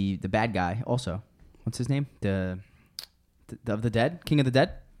the bad guy also. What's his name? The of the dead? King of the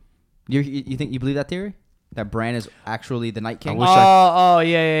Dead? You think you believe that theory? That Bran is actually the Night King? wish Yeah. So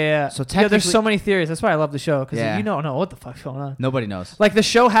yeah, there's technically- so many theories. That's why I love the show because Yeah. you don't know what the fuck's going on. Nobody knows. Like the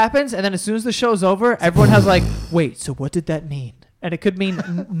show happens, and then as soon as the show's over, everyone has like, wait, so what did that mean? And it could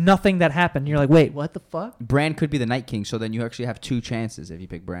mean nothing that happened. You're like, wait, what the fuck? Bran could be the Night King, so then you actually have two chances if you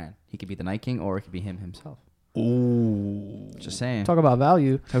pick Bran. He could be the Night King or it could be him himself. Ooh. Just saying. Talk about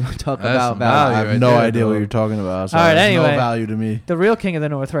value. Talk That's about some value. I have right no there, idea what dog. you're talking about. So All right, there's anyway. no value to me. The real king of the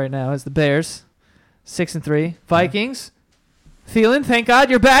North right now is the Bears, 6-3. Vikings, Thielen, thank God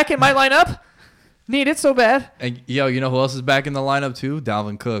you're back in my lineup. Need it so bad. And yo, you know who else is back in the lineup too?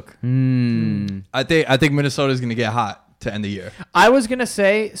 Dalvin Cook. Mm. I think Minnesota's gonna get hot to end the year. I was gonna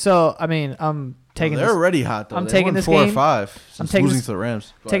say, so I mean, I'm taking They're this, already hot though. I'm They taking won this 4 or game- 5 since taking losing this- to the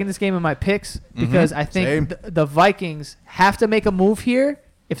Rams. Go taking ahead. this game in my picks because I Same. think the Vikings have to make a move here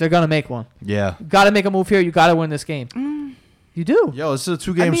if they're gonna make one. Yeah. Got to make a move here. You got to win this game. You do. Yo, this is a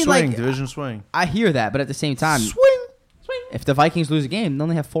 2-game I mean, swing, like, division swing. I hear that, but at the same time, if the Vikings lose a game, they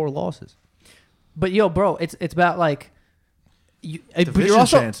only have 4 losses. But yo, bro, it's about like you. But Division you're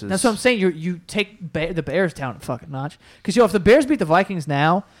also chances. that's what I'm saying. You take the Bears down a fucking notch because yo, if the Bears beat the Vikings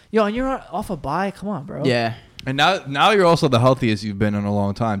now, yo, and you're off a bye, come on, bro. Yeah. And now you're also the healthiest you've been in a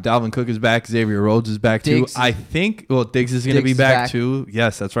long time. Dalvin Cook is back. Xavier Rhodes is back too. Diggs is- I think. Well, Diggs is going to Diggs be is back, back. too.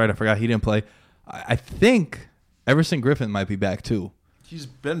 Yes, that's right. I forgot he didn't play. I think Everson Griffin might be back too. He's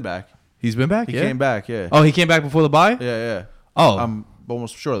been back. He's been back. He yeah? came back, yeah. Oh, he came back before the bye. Yeah. Oh, I'm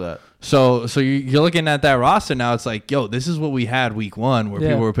almost sure of that. So you're looking at that roster now. It's like, yo, this is what we had week 1 where Yeah.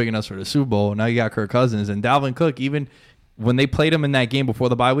 people were picking us for the Super Bowl. Now you got Kirk Cousins and Dalvin Cook. Even when they played him in that game before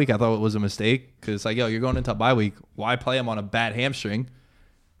the bye week, I thought it was a mistake because it's like, yo, you're going into a bye week. Why play him on a bad hamstring?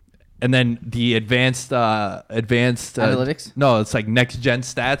 And then the advanced Analytics? No, it's like next gen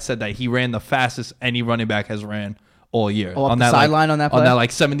stats said that he ran the fastest any running back has ran all year. Oh, up the sideline on that play? On that like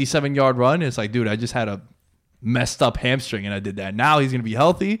 77-yard run. It's like, dude, I just had a messed up hamstring and I did that. Now he's gonna be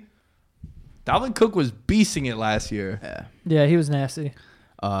healthy. Dalvin Cook was beasting it last year. Yeah. Yeah, he was nasty.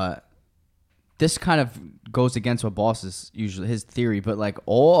 This kind of goes against what Boss is usually his theory, but like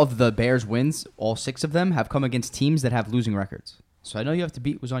all of the Bears wins, all 6 of them have come against teams that have losing records. So I know you have to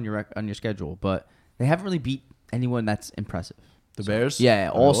beat who's on your on your schedule, but they haven't really beat anyone that's impressive. The Bears?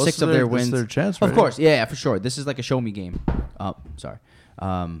 Yeah, all Well, 6 this of is their this wins. is their chance Of right course, yeah, for sure. This is like a show me game. Sorry.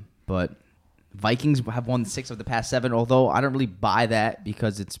 But Vikings have won 6 of the past 7, although I don't really buy that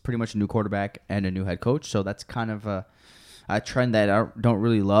because it's pretty much a new quarterback and a new head coach. So that's kind of a trend that I don't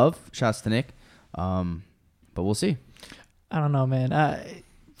really love. Shouts to Nick. But we'll see. I don't know, man.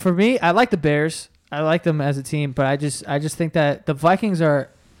 For me, I like the Bears. I like them as a team, but I just think that the Vikings are.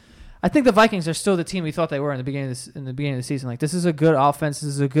 I think the Vikings are still the team we thought they were in the beginning of the season. Like, this is a good offense,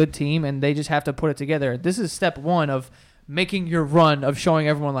 this is a good team, and they just have to put it together. This is step 1 of making your run, of showing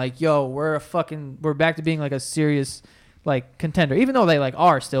everyone like, yo, we're back to being like a serious like contender. Even though they like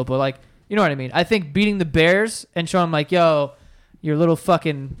are still, but like, you know what I mean? I think beating the Bears and showing them like, yo, your little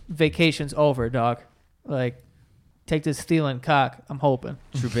fucking vacation's over, dog. Like, take this Thielen cock. I'm hoping.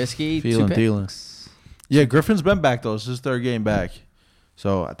 Trubisky, Thielen. Yeah, Griffin's been back though. It's his 3rd game back.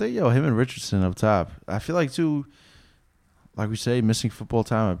 So I think, him and Richardson up top. I feel like too, like we say, missing football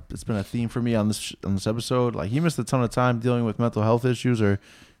time. It's been a theme for me on this episode. Like, he missed a ton of time dealing with mental health issues or,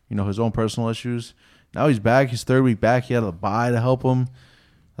 his own personal issues. Now he's back. His 3rd week back. He had a bye to help him.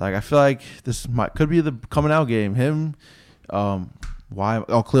 Like, I feel like this could be the coming out game. Him, Khalil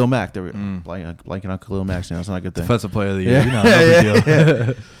Mack. There we go. Blanking on Khalil Mack. That's not a good thing. Defensive player of the year. No big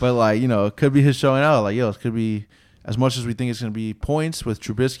deal. But like, it could be his showing out. Like, it could be. As much as we think it's going to be points with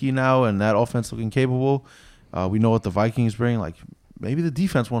Trubisky now and that offense looking capable, we know what the Vikings bring. Like, maybe the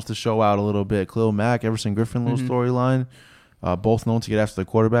defense wants to show out a little bit. Khalil Mack, Everson Griffin, little storyline, both known to get after the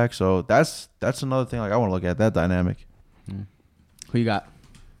quarterback. So that's another thing. Like, I want to look at that dynamic. Who you got?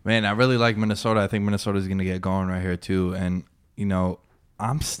 Man, I really like Minnesota. I think Minnesota's going to get going right here too. And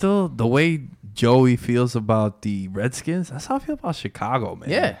I'm still the way Joey feels about the Redskins. That's how I feel about Chicago, man.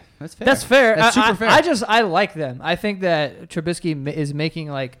 Yeah, that's fair. That's fair. That's super fair. I like them. I think that Trubisky is making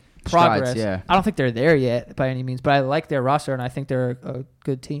like progress. Strides, yeah. I don't think they're there yet by any means, but I like their roster and I think they're a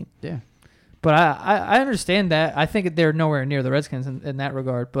good team. Yeah. But I understand that. I think they're nowhere near the Redskins in that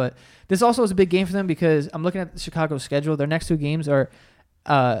regard. But this also is a big game for them because I'm looking at the Chicago schedule. Their next 2 games are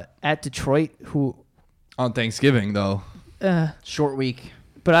at Detroit, who On Thanksgiving, though. Short week.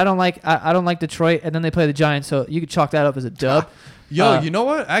 But I don't like Detroit, and then they play the Giants, so you could chalk that up as a dub. Yo, you know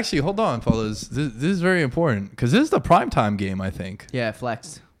what? Actually, hold on, fellas. This is very important because this is the primetime game, I think. Yeah,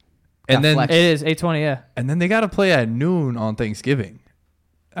 flexed. And then It is 8:20, yeah. And then they got to play at noon on Thanksgiving.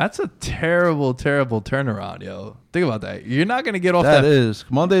 That's a terrible, terrible turnaround, yo. Think about that. You're not going to get off That is.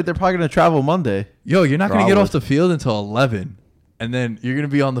 Monday, they're probably going to travel Monday. Yo, you're not going to get off the field until 11. And then you're going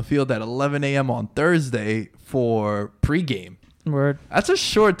to be on the field at 11 a.m. on Thursday for pregame. Word. That's a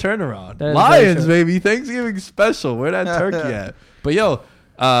short turnaround. That is Lions, very baby. Thanksgiving special. Where that turkey at? But, yo,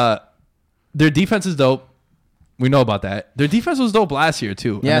 their defense is dope. We know about that. Their defense was dope last year,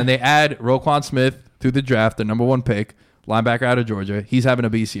 too. Yeah. And then they add Roquan Smith through the draft, the number 1 pick, linebacker out of Georgia. He's having a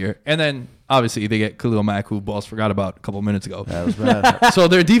beast year. And then, obviously, they get Khalil Mack, who Boss forgot about a couple minutes ago. That was bad. So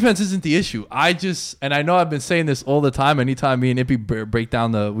their defense isn't the issue. And I know I've been saying this all the time. Anytime me and Ippy break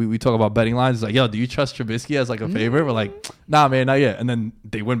down we talk about betting lines, it's like, yo, do you trust Trubisky as like a favorite? We're like, nah, man, not yet. And then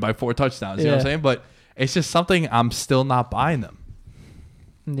they win by 4 touchdowns. You know what I'm saying? But it's just something I'm still not buying them.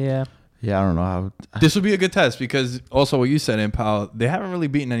 Yeah. Yeah, I don't know how. This would be a good test because also what you said, Impal, they haven't really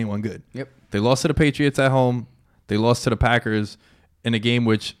beaten anyone good. Yep. They lost to the Patriots at home. They lost to the Packers in a game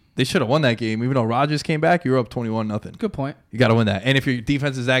which they should have won that game. Even though Rodgers came back, you were up 21-0. Good point. You got to win that. And if your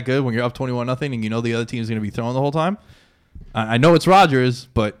defense is that good when you're up 21-0 and you know the other team is going to be throwing the whole time, I know it's Rodgers,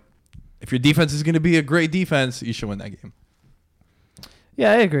 but if your defense is going to be a great defense, you should win that game.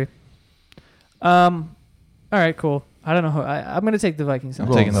 Yeah, I agree. All right, cool. I don't know who. I'm going to take the Vikings.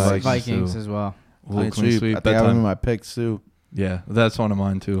 I'm taking the Vikings too. as well. Clean sweep. I think I win my picks too. Yeah, that's one of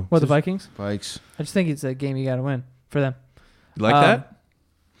mine too. What, the Vikings? Vikes. I just think it's a game you got to win for them. You like that?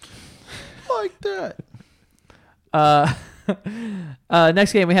 Like that.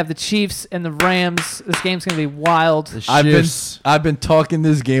 Next game we have the Chiefs and the Rams. This game's gonna be wild. I've been talking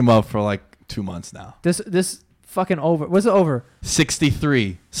this game up for like 2 months now. This fucking over. What's it over?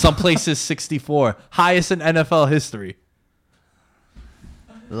 63. Some places 64. Highest in NFL history.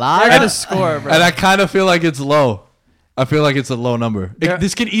 They're gonna score, bro. And I kind of feel like it's low. I feel like it's a low number. Yeah.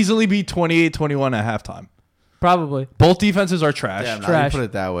 This could easily be 28-21 at halftime. Probably. Both defenses are trash. Damn, now Trash. you put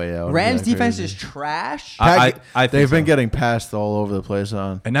it that way. Yeah, Rams defense is trash. I think They've been so. getting passed all over the place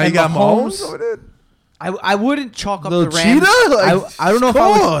on. And now And you got Mahomes? Mahomes over there. I wouldn't chalk up Little the Rams. cheetah? Like, I don't know if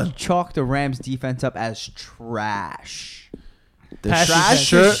come I on. would chalk the Rams defense up as trash. Pass trash.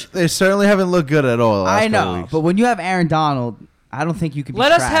 defense. Sure, they certainly haven't looked good at all. The last I couple know, weeks. but when you have Aaron Donald, I don't think you can. Let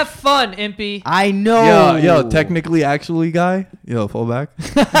be us trash. have fun, Impy. I know. Yo, technically, actually, guy. Yo, fullback.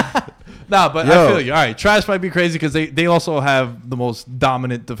 Nah, but Yo. I feel you. All right, trash might be crazy because they also have the most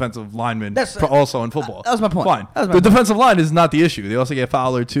dominant defensive lineman also in football. That was my point. Fine. That was my The point. defensive line is not the issue. They also get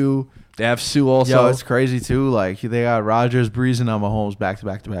Fowler too. They have Sue also. Yo, it's crazy too. Like they got Rodgers breezing on Mahomes back to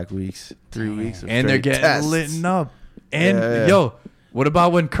back weeks, 3 weeks, of and they're straight getting tests. lit up. And Yeah. yo, what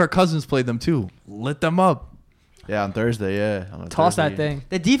about when Kirk Cousins played them too? Lit them up. Yeah, on Thursday. Yeah, on a Toss Thursday that thing.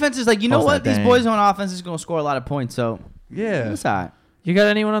 The defense is like, you know Toss what? that These thing. boys on offense is going to score a lot of points. So Yeah. it's all right. You got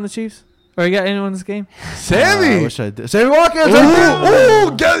anyone on the Chiefs? Or you got anyone in this game? I Sammy. wish I did. Sammy Watkins.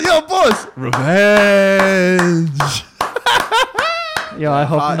 Ooh, get yo, boss. Revenge. Yo, I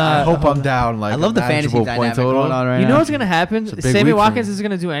hope not. I hope I'm down. Like I love a the fantasy manageable dynamic point total. going on right You now. know what's gonna happen? It's a big Sammy week for Watkins me. is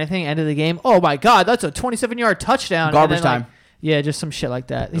gonna do anything end of the game. Oh my God, that's a 27-yard touchdown. And Garbage then, like, time. yeah, just some shit like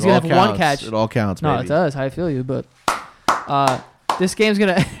that. He's It gonna all have one counts. catch. It all counts. No, baby. it does. I feel you, but this game's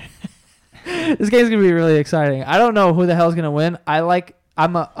gonna this game's gonna be really exciting. I don't know who the hell's gonna win. I like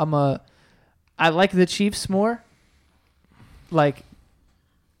the Chiefs more. Like,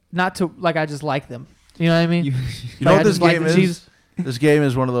 not to like I just like them. You know what I mean? You Like, know I what this just like game the is? Chiefs. This game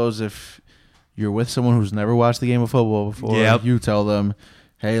is one of those if you're with someone who's never watched the game of football before, Yep. you tell them,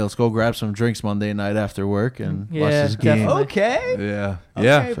 hey, let's go grab some drinks Monday night after work and watch Yeah, this game. definitely. Okay. Yeah. Okay,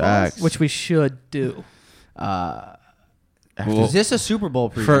 Yeah. boss. Facts. Which we should do. Is this a Super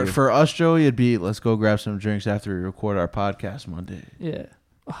Bowl preview? For us, Joey, it'd be let's go grab some drinks after we record our podcast Monday. Yeah.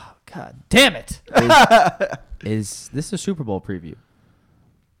 Oh God damn it. Is this a Super Bowl preview?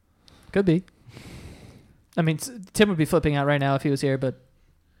 Could be. I mean, Tim would be flipping out right now if he was here, but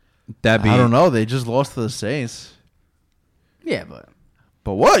That'd be. I don't know. They just lost to the Saints. Yeah, but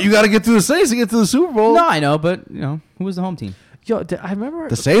But what? You got to get through the Saints to get to the Super Bowl. no, I know. But who was the home team? yo, I remember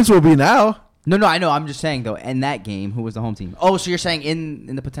The Saints will be now. No, I know. I'm just saying though. In that game, who was the home team? Oh, so you're saying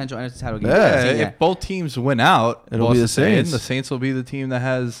in the potential NFC title game? Yeah, If both teams win out, It'll be the Boston's in, Saints. The Saints will be the team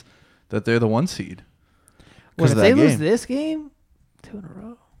that they're the 1 seed. What, 'Cause if of they that lose game. this game, 2 in a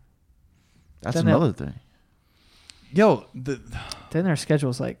row, That's Then another thing. Yo, then their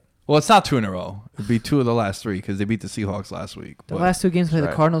schedule's like well, it's not 2 in a row. It'd be 2 of the last 3 because they beat the Seahawks last week. the But last 2 games play the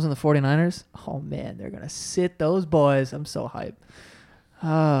right. Cardinals and the 49ers. Oh man, they're gonna sit those boys. I'm so hyped.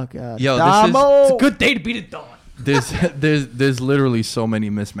 Oh God. yo, It's a good day to beat it, Dawn. there's literally so many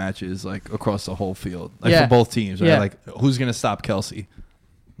mismatches like across the whole field, like Yeah. for both teams. Right? Yeah. Like who's gonna stop Kelsey?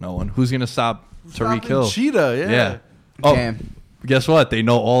 No one. Who's gonna stop Tariq Hill? Cheetah, Yeah. Oh, Damn. guess what? They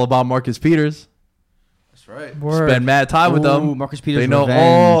know all about Marcus Peters. That's right. Word. Spend mad time with Ooh, them. Marcus Peters They know revenge.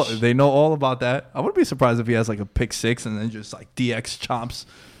 all. They know all about that. I wouldn't be surprised if he has like a pick 6 and then just like DX chomps.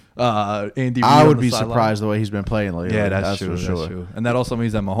 Andy. I Reid would on be the sideline. surprised the way he's been playing lately. Yeah, that's true. for sure. That's true. And that also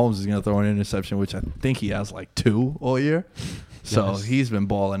means that Mahomes is going to throw an interception, which I think he has like 2 all year. So Yes. he's been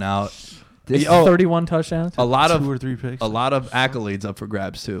balling out. This Oh, 31 touchdowns. a lot 2 of or 3 picks. a lot of accolades up for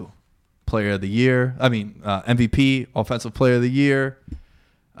grabs too. Player of the year. I mean MVP, Offensive Player of the Year.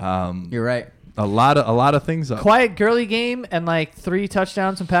 You're right. A lot of things up. Quiet girly game and like 3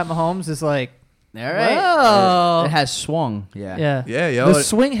 touchdowns from Pat Mahomes is like All right. Wow. It has swung. Yeah. yeah. Yeah, yo. The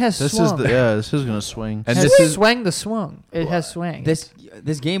swing has This swung. this is gonna swing. And Has this is swang the swung. It has swang.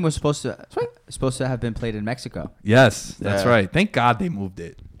 This game was supposed to have been played in Mexico. yes, that's Yeah. right. Thank God they moved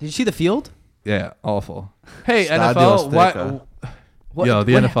it. Did you see the field? Yeah, awful. Hey, Stadio NFL, Azteca. why? Yo,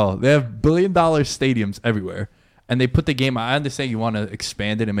 the NFL, they have $1 billion stadiums everywhere, and they put the game. I understand you want to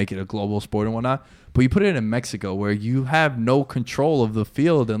expand it and make it a global sport and whatnot, but you put it in Mexico where you have no control of the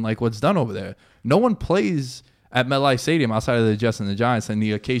field and like what's done over there. No one plays at MetLife Stadium outside of the Jets and the Giants and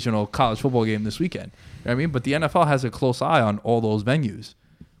the occasional college football game this weekend. You know what I mean? But the NFL has a close eye on all those venues.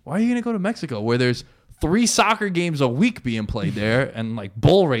 Why are you gonna go to Mexico where there's 3 soccer games a week being played there and like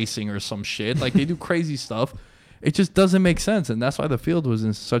bull racing or some shit? Like they do crazy stuff. It just doesn't make sense, and that's why the field was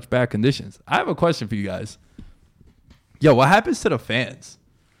in such bad conditions. I have a question for you guys. Yo, what happens to the fans?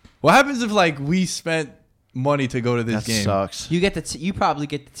 What happens if like we spent money to go to this That game? sucks. You probably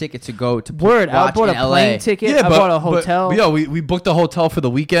get the ticket to go to Word. I watch bought a in LA. plane ticket. I bought a hotel. But, yo, we booked a hotel for the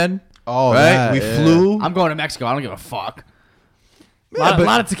weekend. Oh, right? that, We yeah. flew. I'm going to Mexico. I don't give a fuck. A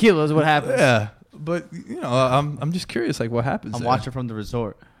lot of tequila is what happens. Yeah, but you know, I'm just curious, like what happens? I'm there? watching from the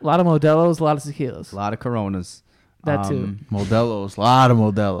resort. A lot of Modelo's, a lot of tequilas. A lot of Coronas. That too. Modelo's, a lot of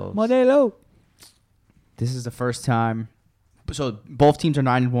Modelo's. Modelo. This is the first time. So both teams are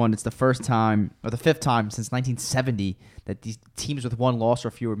 9-1. It's the first time, or the 5th time since 1970 that these teams with 1 loss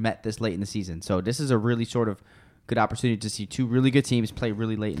or fewer met this late in the season. So this is a really sort of good opportunity to see 2 really good teams play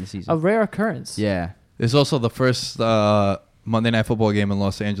really late in the season. A rare occurrence. Yeah. It's also the first Monday Night Football game in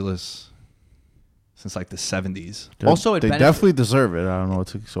Los Angeles since like the 70s. Also, it they benefit- definitely deserve it. I don't know what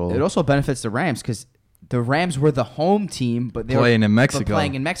took so long. It also benefits the Rams because The Rams were the home team, but they Playing were in Mexico. but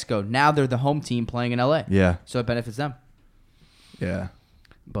playing in Mexico. Now they're the home team playing in LA. Yeah. So it benefits them. Yeah.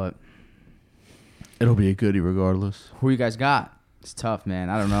 But It'll be a goodie regardless. who you guys got? It's tough, man.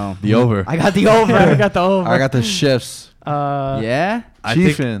 I don't know. The over. I got the over. I got the over. I got the shifts. Yeah. I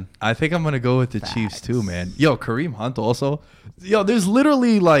Chiefin'. think I'm gonna go with the Chiefs too, man. Yo, Kareem Hunt also. Yo, there's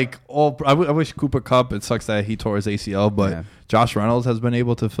literally like all. I wish Cooper Kupp. It sucks that he tore his ACL, but Yeah. Josh Reynolds has been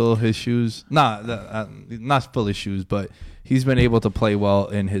able to fill his shoes. Not fill his shoes, but he's been able to play well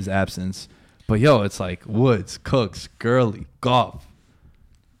in his absence. But yo, it's like Woods, Cooks, Gurley, Goff,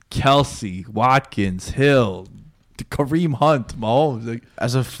 Kelsey, Watkins, Hill, Kareem Hunt, Mahomes. Like,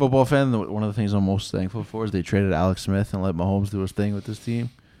 As a football fan, one of the things I'm most thankful for is they traded Alex Smith and let Mahomes do his thing with this team.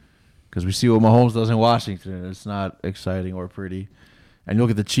 Because we see what Mahomes does in Washington. It's not exciting or pretty. And you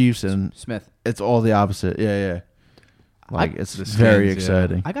look at the Chiefs, and Smith. it's all the opposite. Yeah. Like, it's The very Skins, yeah.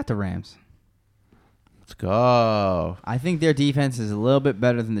 exciting. I got the Rams. Let's go. I think their defense is a little bit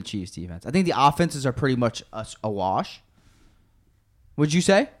better than the Chiefs' defense. I think the offenses are pretty much a wash. Would you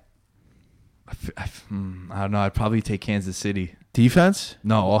say? I don't know. I'd probably take Kansas City. Defense?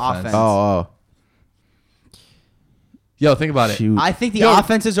 No, offense. Offense. Oh. Yo, think about it. Shoot. I think the Yo.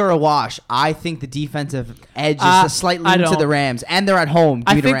 offenses are a wash. I think the defensive edge is a slight I lean to don't. the Rams, and they're at home. Give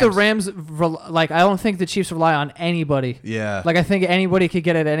I me think the Rams, I don't think the Chiefs rely on anybody. Yeah. Like, I think anybody could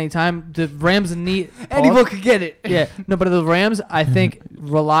get it at any time. The Rams need... Anyone could get it. Yeah. No, but the Rams, I think,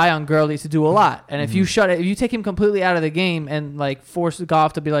 rely on Gurley to do a lot. And if you if you take him completely out of the game and, like, force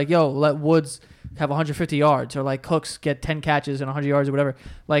Goff to be like, yo, let Woods have 150 yards, or, like, Cooks get 10 catches and 100 yards or whatever.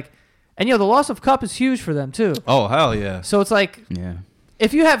 Like, and, the loss of Kupp is huge for them, too. Oh, hell yeah. So it's like... Yeah.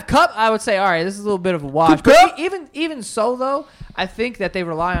 If you have Kupp, I would say, all right, this is a little bit of a wash. But even so, though, I think that they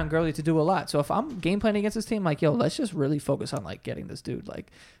rely on Gurley to do a lot. So if I'm game planning against this team, like, yo, let's just really focus on, like, getting this dude. Like,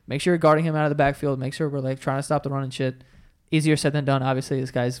 make sure you're guarding him out of the backfield. Make sure we're, like, trying to stop the run and shit. Easier said than done. Obviously,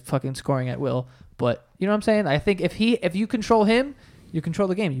 this guy's fucking scoring at will. But you know what I'm saying? I think if you control him, you control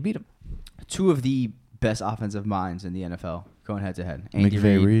the game. You beat him. Two of the best offensive minds in the NFL going head to head. Andy McVay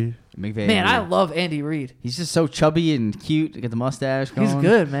Reid. Reid. McVay. Man, I Reid. love Andy Reid. He's just so chubby and cute. Get the mustache going. He's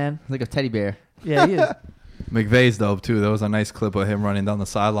good, man. He's like a teddy bear. Yeah, he is. McVay's dope too. There was a nice clip of him running down the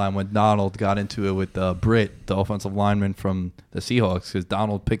sideline when Donald got into it with Britt, the offensive lineman from the Seahawks, because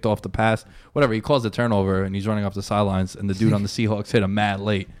Donald picked off the pass. Whatever, he calls the turnover and he's running up the sidelines, and the dude on the Seahawks hit him mad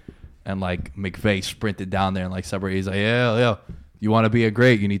late, and like McVay sprinted down there and like separated. He's like, yeah. You want to be a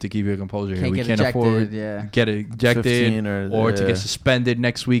great, you need to keep your composure here. Can't We get can't ejected, afford yeah. get ejected 15 or to yeah. get suspended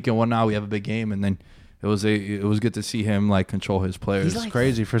next week and whatnot. We have a big game, and then it was good to see him like control his players. He's It's like-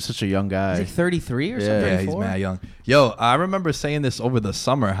 crazy for such a young guy. He's like 33 or Yeah. something. Yeah, he's 34? mad young. Yo, I remember saying this over the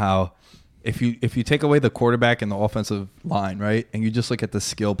summer, how if you take away the quarterback and the offensive line, right, and you just look at the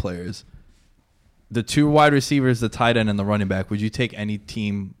skill players, the two wide receivers, the tight end, and the running back, would you take any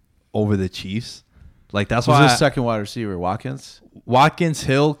team over the Chiefs? Like, that's Who's why his second wide receiver? Watkins? Watkins,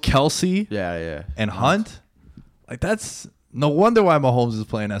 Hill, Kelsey, Yeah. and Hunt. Like, that's no wonder why Mahomes is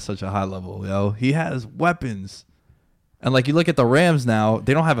playing at such a high level, yo. He has weapons. And, like, you look at the Rams now,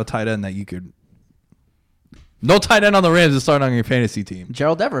 they don't have a tight end that you could... No tight end on the Rams is starting on your fantasy team.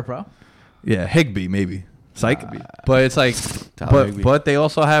 Gerald Everett, bro. Yeah, Higbee, maybe. Psych. But it's like... Tyler Higbee. But they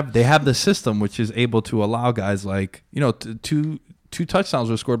also have... They have the system, which is able to allow guys like... Two touchdowns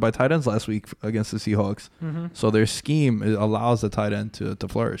were scored by tight ends last week against the Seahawks. Mm-hmm. So their scheme allows the tight end to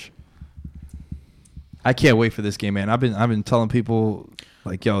flourish. I can't wait for this game, man. I've been telling people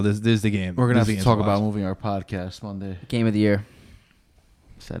like, yo, this is the game. We're going to This have is to the talk game about watch. moving our podcast Monday. Game of the year.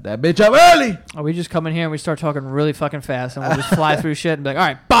 Set that bitch up early. Or we just come in here and we start talking really fucking fast, and we'll just fly through shit and be like, all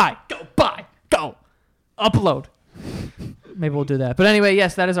right, buy, go, upload. Maybe we'll do that. But anyway,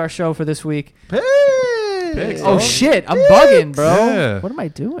 yes, that is our show for this week. Picks, Oh dog. shit, I'm bugging, bro. Yeah. What am I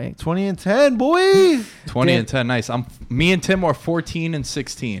doing? 20-10, boy. 20 Damn. and 10, nice. Me and Tim are 14 and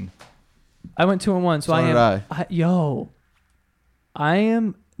 16. I went 2-1, so So I did am. I. I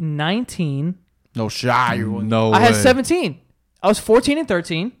am 19. No shot. You're winning. No I had way. 17. I was 14 and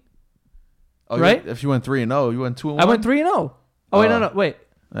 13. Oh, right? If you went 3-0, you went 2-1. I went 3-0. Oh wait, no, wait.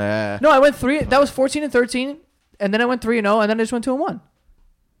 Yeah. No, I went 3. That was 14 and 13, and then I went 3-0, and then I just went 2-1.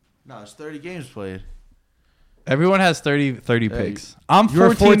 No, it's 30 games played. Everyone has 30 picks. I'm You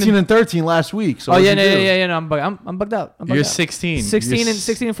were 14 14 and 13 last week. So Oh what'd yeah, you do? yeah. No, I'm bugged out. I'm bugged You're out. 16. 16 You're and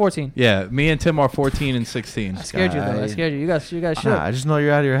 16 and 14. Yeah, me and Tim are 14 and 16. I scared you though. I guy. scared you. You guys shook. I just know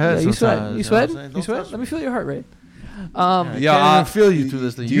you're out of your Yeah, head. you sweat. sometimes, You know what sweat. I'm saying? You Don't sweat. touch Let me me. feel your heart rate. I Yeah, can't even feel you through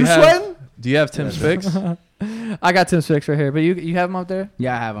this thing. do You have- sweating? Do you have Tim's picks? I got Tim's picks right here, but you have them up there.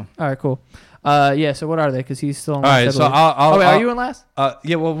 Yeah, I have him. All right, cool. Yeah. So what are they? Because he's still in All last. right, I so believe. I'll. Oh, wait, I'll- are you in last?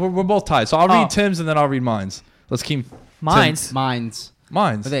 Yeah, well, we're both tied. So I'll Oh. read Tim's and then I'll read mine's. Let's keep Mines. Mines.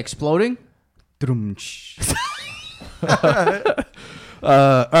 mine's. Are they exploding? Drum-sh.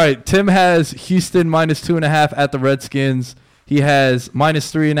 All right, Tim has Houston -2.5 at the Redskins. He has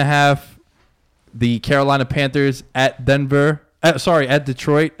 -3.5 the Carolina Panthers at Denver. At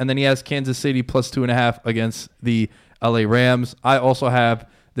Detroit, and then he has Kansas City +2.5 against the LA Rams. I also have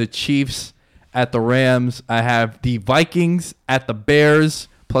the Chiefs at the Rams. I have the Vikings at the Bears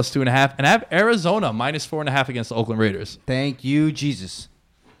 +2.5, and I have Arizona -4.5 against the Oakland Raiders. Thank you, Jesus.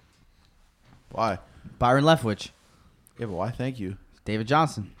 Why? Byron Leftwich. Yeah, but why? Thank you. David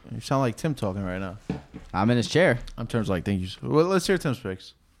Johnson. You sound like Tim talking right now. I'm in his chair. I'm terms like thank you. Well, let's hear Tim's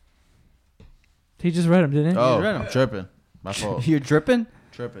picks. He just read him, didn't he? Oh, read 'em. I'm tripping. My fault. You're dripping?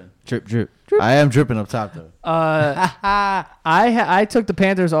 Tripping. Drip, drip. I am dripping up top though. I took the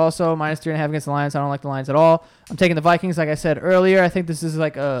Panthers also -3.5 against the Lions. I don't like the Lions at all. I'm taking the Vikings, like I said earlier. I think this is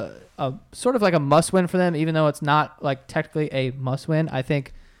like a sort of like a must win for them, even though it's not like technically a must win. I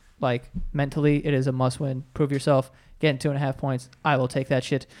think like mentally it is a must win. Prove yourself. Getting 2.5 points. I will take that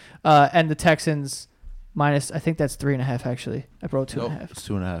shit. And the Texans minus. I think that's 3.5 actually. I wrote 2.5. It's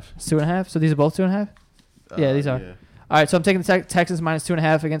 2.5. It's 2.5. So these are both 2.5. Yeah, these are. All right, so I'm taking the Texans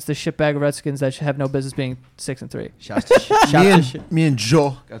 -2.5 against the shitbag of Redskins that should have no business being 6-3. Shouts to Me and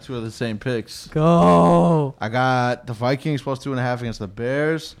Joe got two of the same picks. Go. I got the Vikings +2.5 against the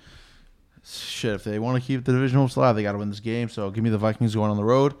Bears. Shit, if they want to keep the divisional slot, they got to win this game. So give me the Vikings going on the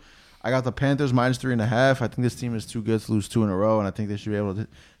road. I got the Panthers -3.5. I think this team is too good to lose 2 in a row, and I think they should be able to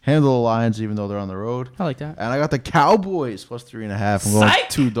handle the Lions even though they're on the road. I like that. And I got the Cowboys +3.5. I'm going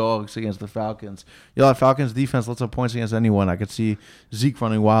 2 dogs against the Falcons. You know, that Falcons defense lets up points against anyone. I could see Zeke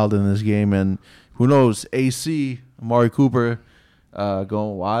running wild in this game, and who knows, AC, Amari Cooper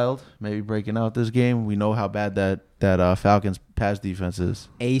going wild, maybe breaking out this game. We know how bad that Falcons pass defense is.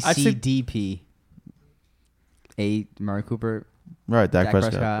 ACDP. Murray Cooper. Right, Dak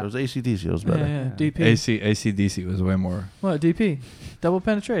Prescott. Prescott. It was ACDC. It was Yeah, better. yeah, DP. ACDC was way more. What, DP? Double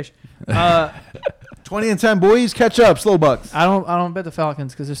penetration. 20-10, boys. Catch up. Slow bucks. I don't bet the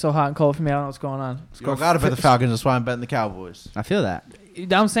Falcons because they're so hot and cold for me. I don't know what's going on. You don't got to bet the Falcons. That's why I'm betting the Cowboys. I feel that.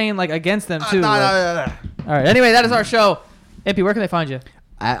 I'm saying like against them too. No. All right. Anyway, that is our show. MP, where can they find you?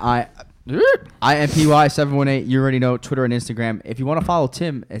 IMPY718. You already know Twitter and Instagram. If you want to follow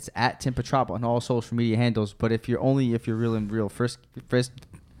Tim, it's at Tim Petrop on all social media handles. But if you're real frisk,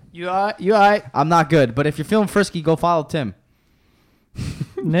 You all right? I'm not good. But if you're feeling frisky, go follow Tim.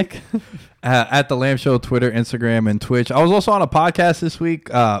 Nick? At the Lamb Show, Twitter, Instagram, and Twitch. I was also on a podcast this week,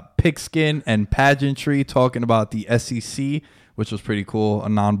 Pigskin and Pageantry, talking about the SEC, which was pretty cool. A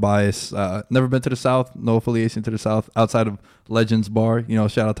non-biased. Never been to the South. No affiliation to the South outside of Legends Bar. You know,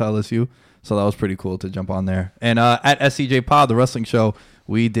 shout out to LSU. So that was pretty cool to jump on there. And at SCJ Pod, the wrestling show,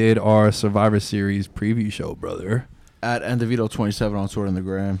 we did our Survivor Series preview show, brother. At Endevito27 on Twitter and the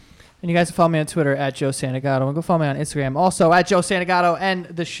gram. And you guys can follow me on Twitter at Joe Santagato. And go follow me on Instagram also at Joe Santagato, and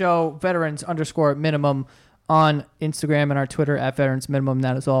the show Veterans_Minimum on Instagram and our Twitter at Veterans Minimum.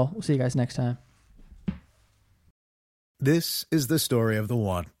 That is all. We'll see you guys next time. This is the story of the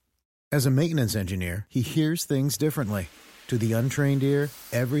one. As a maintenance engineer, he hears things differently. To the untrained ear,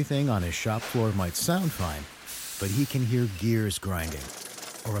 everything on his shop floor might sound fine, but he can hear gears grinding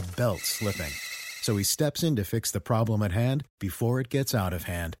or a belt slipping. So he steps in to fix the problem at hand before it gets out of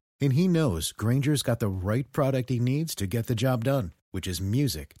hand. And he knows Grainger's got the right product he needs to get the job done, which is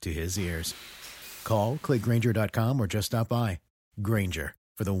music to his ears. Call, click Grainger.com, or just stop by. Grainger,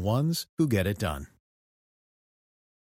 for the ones who get it done.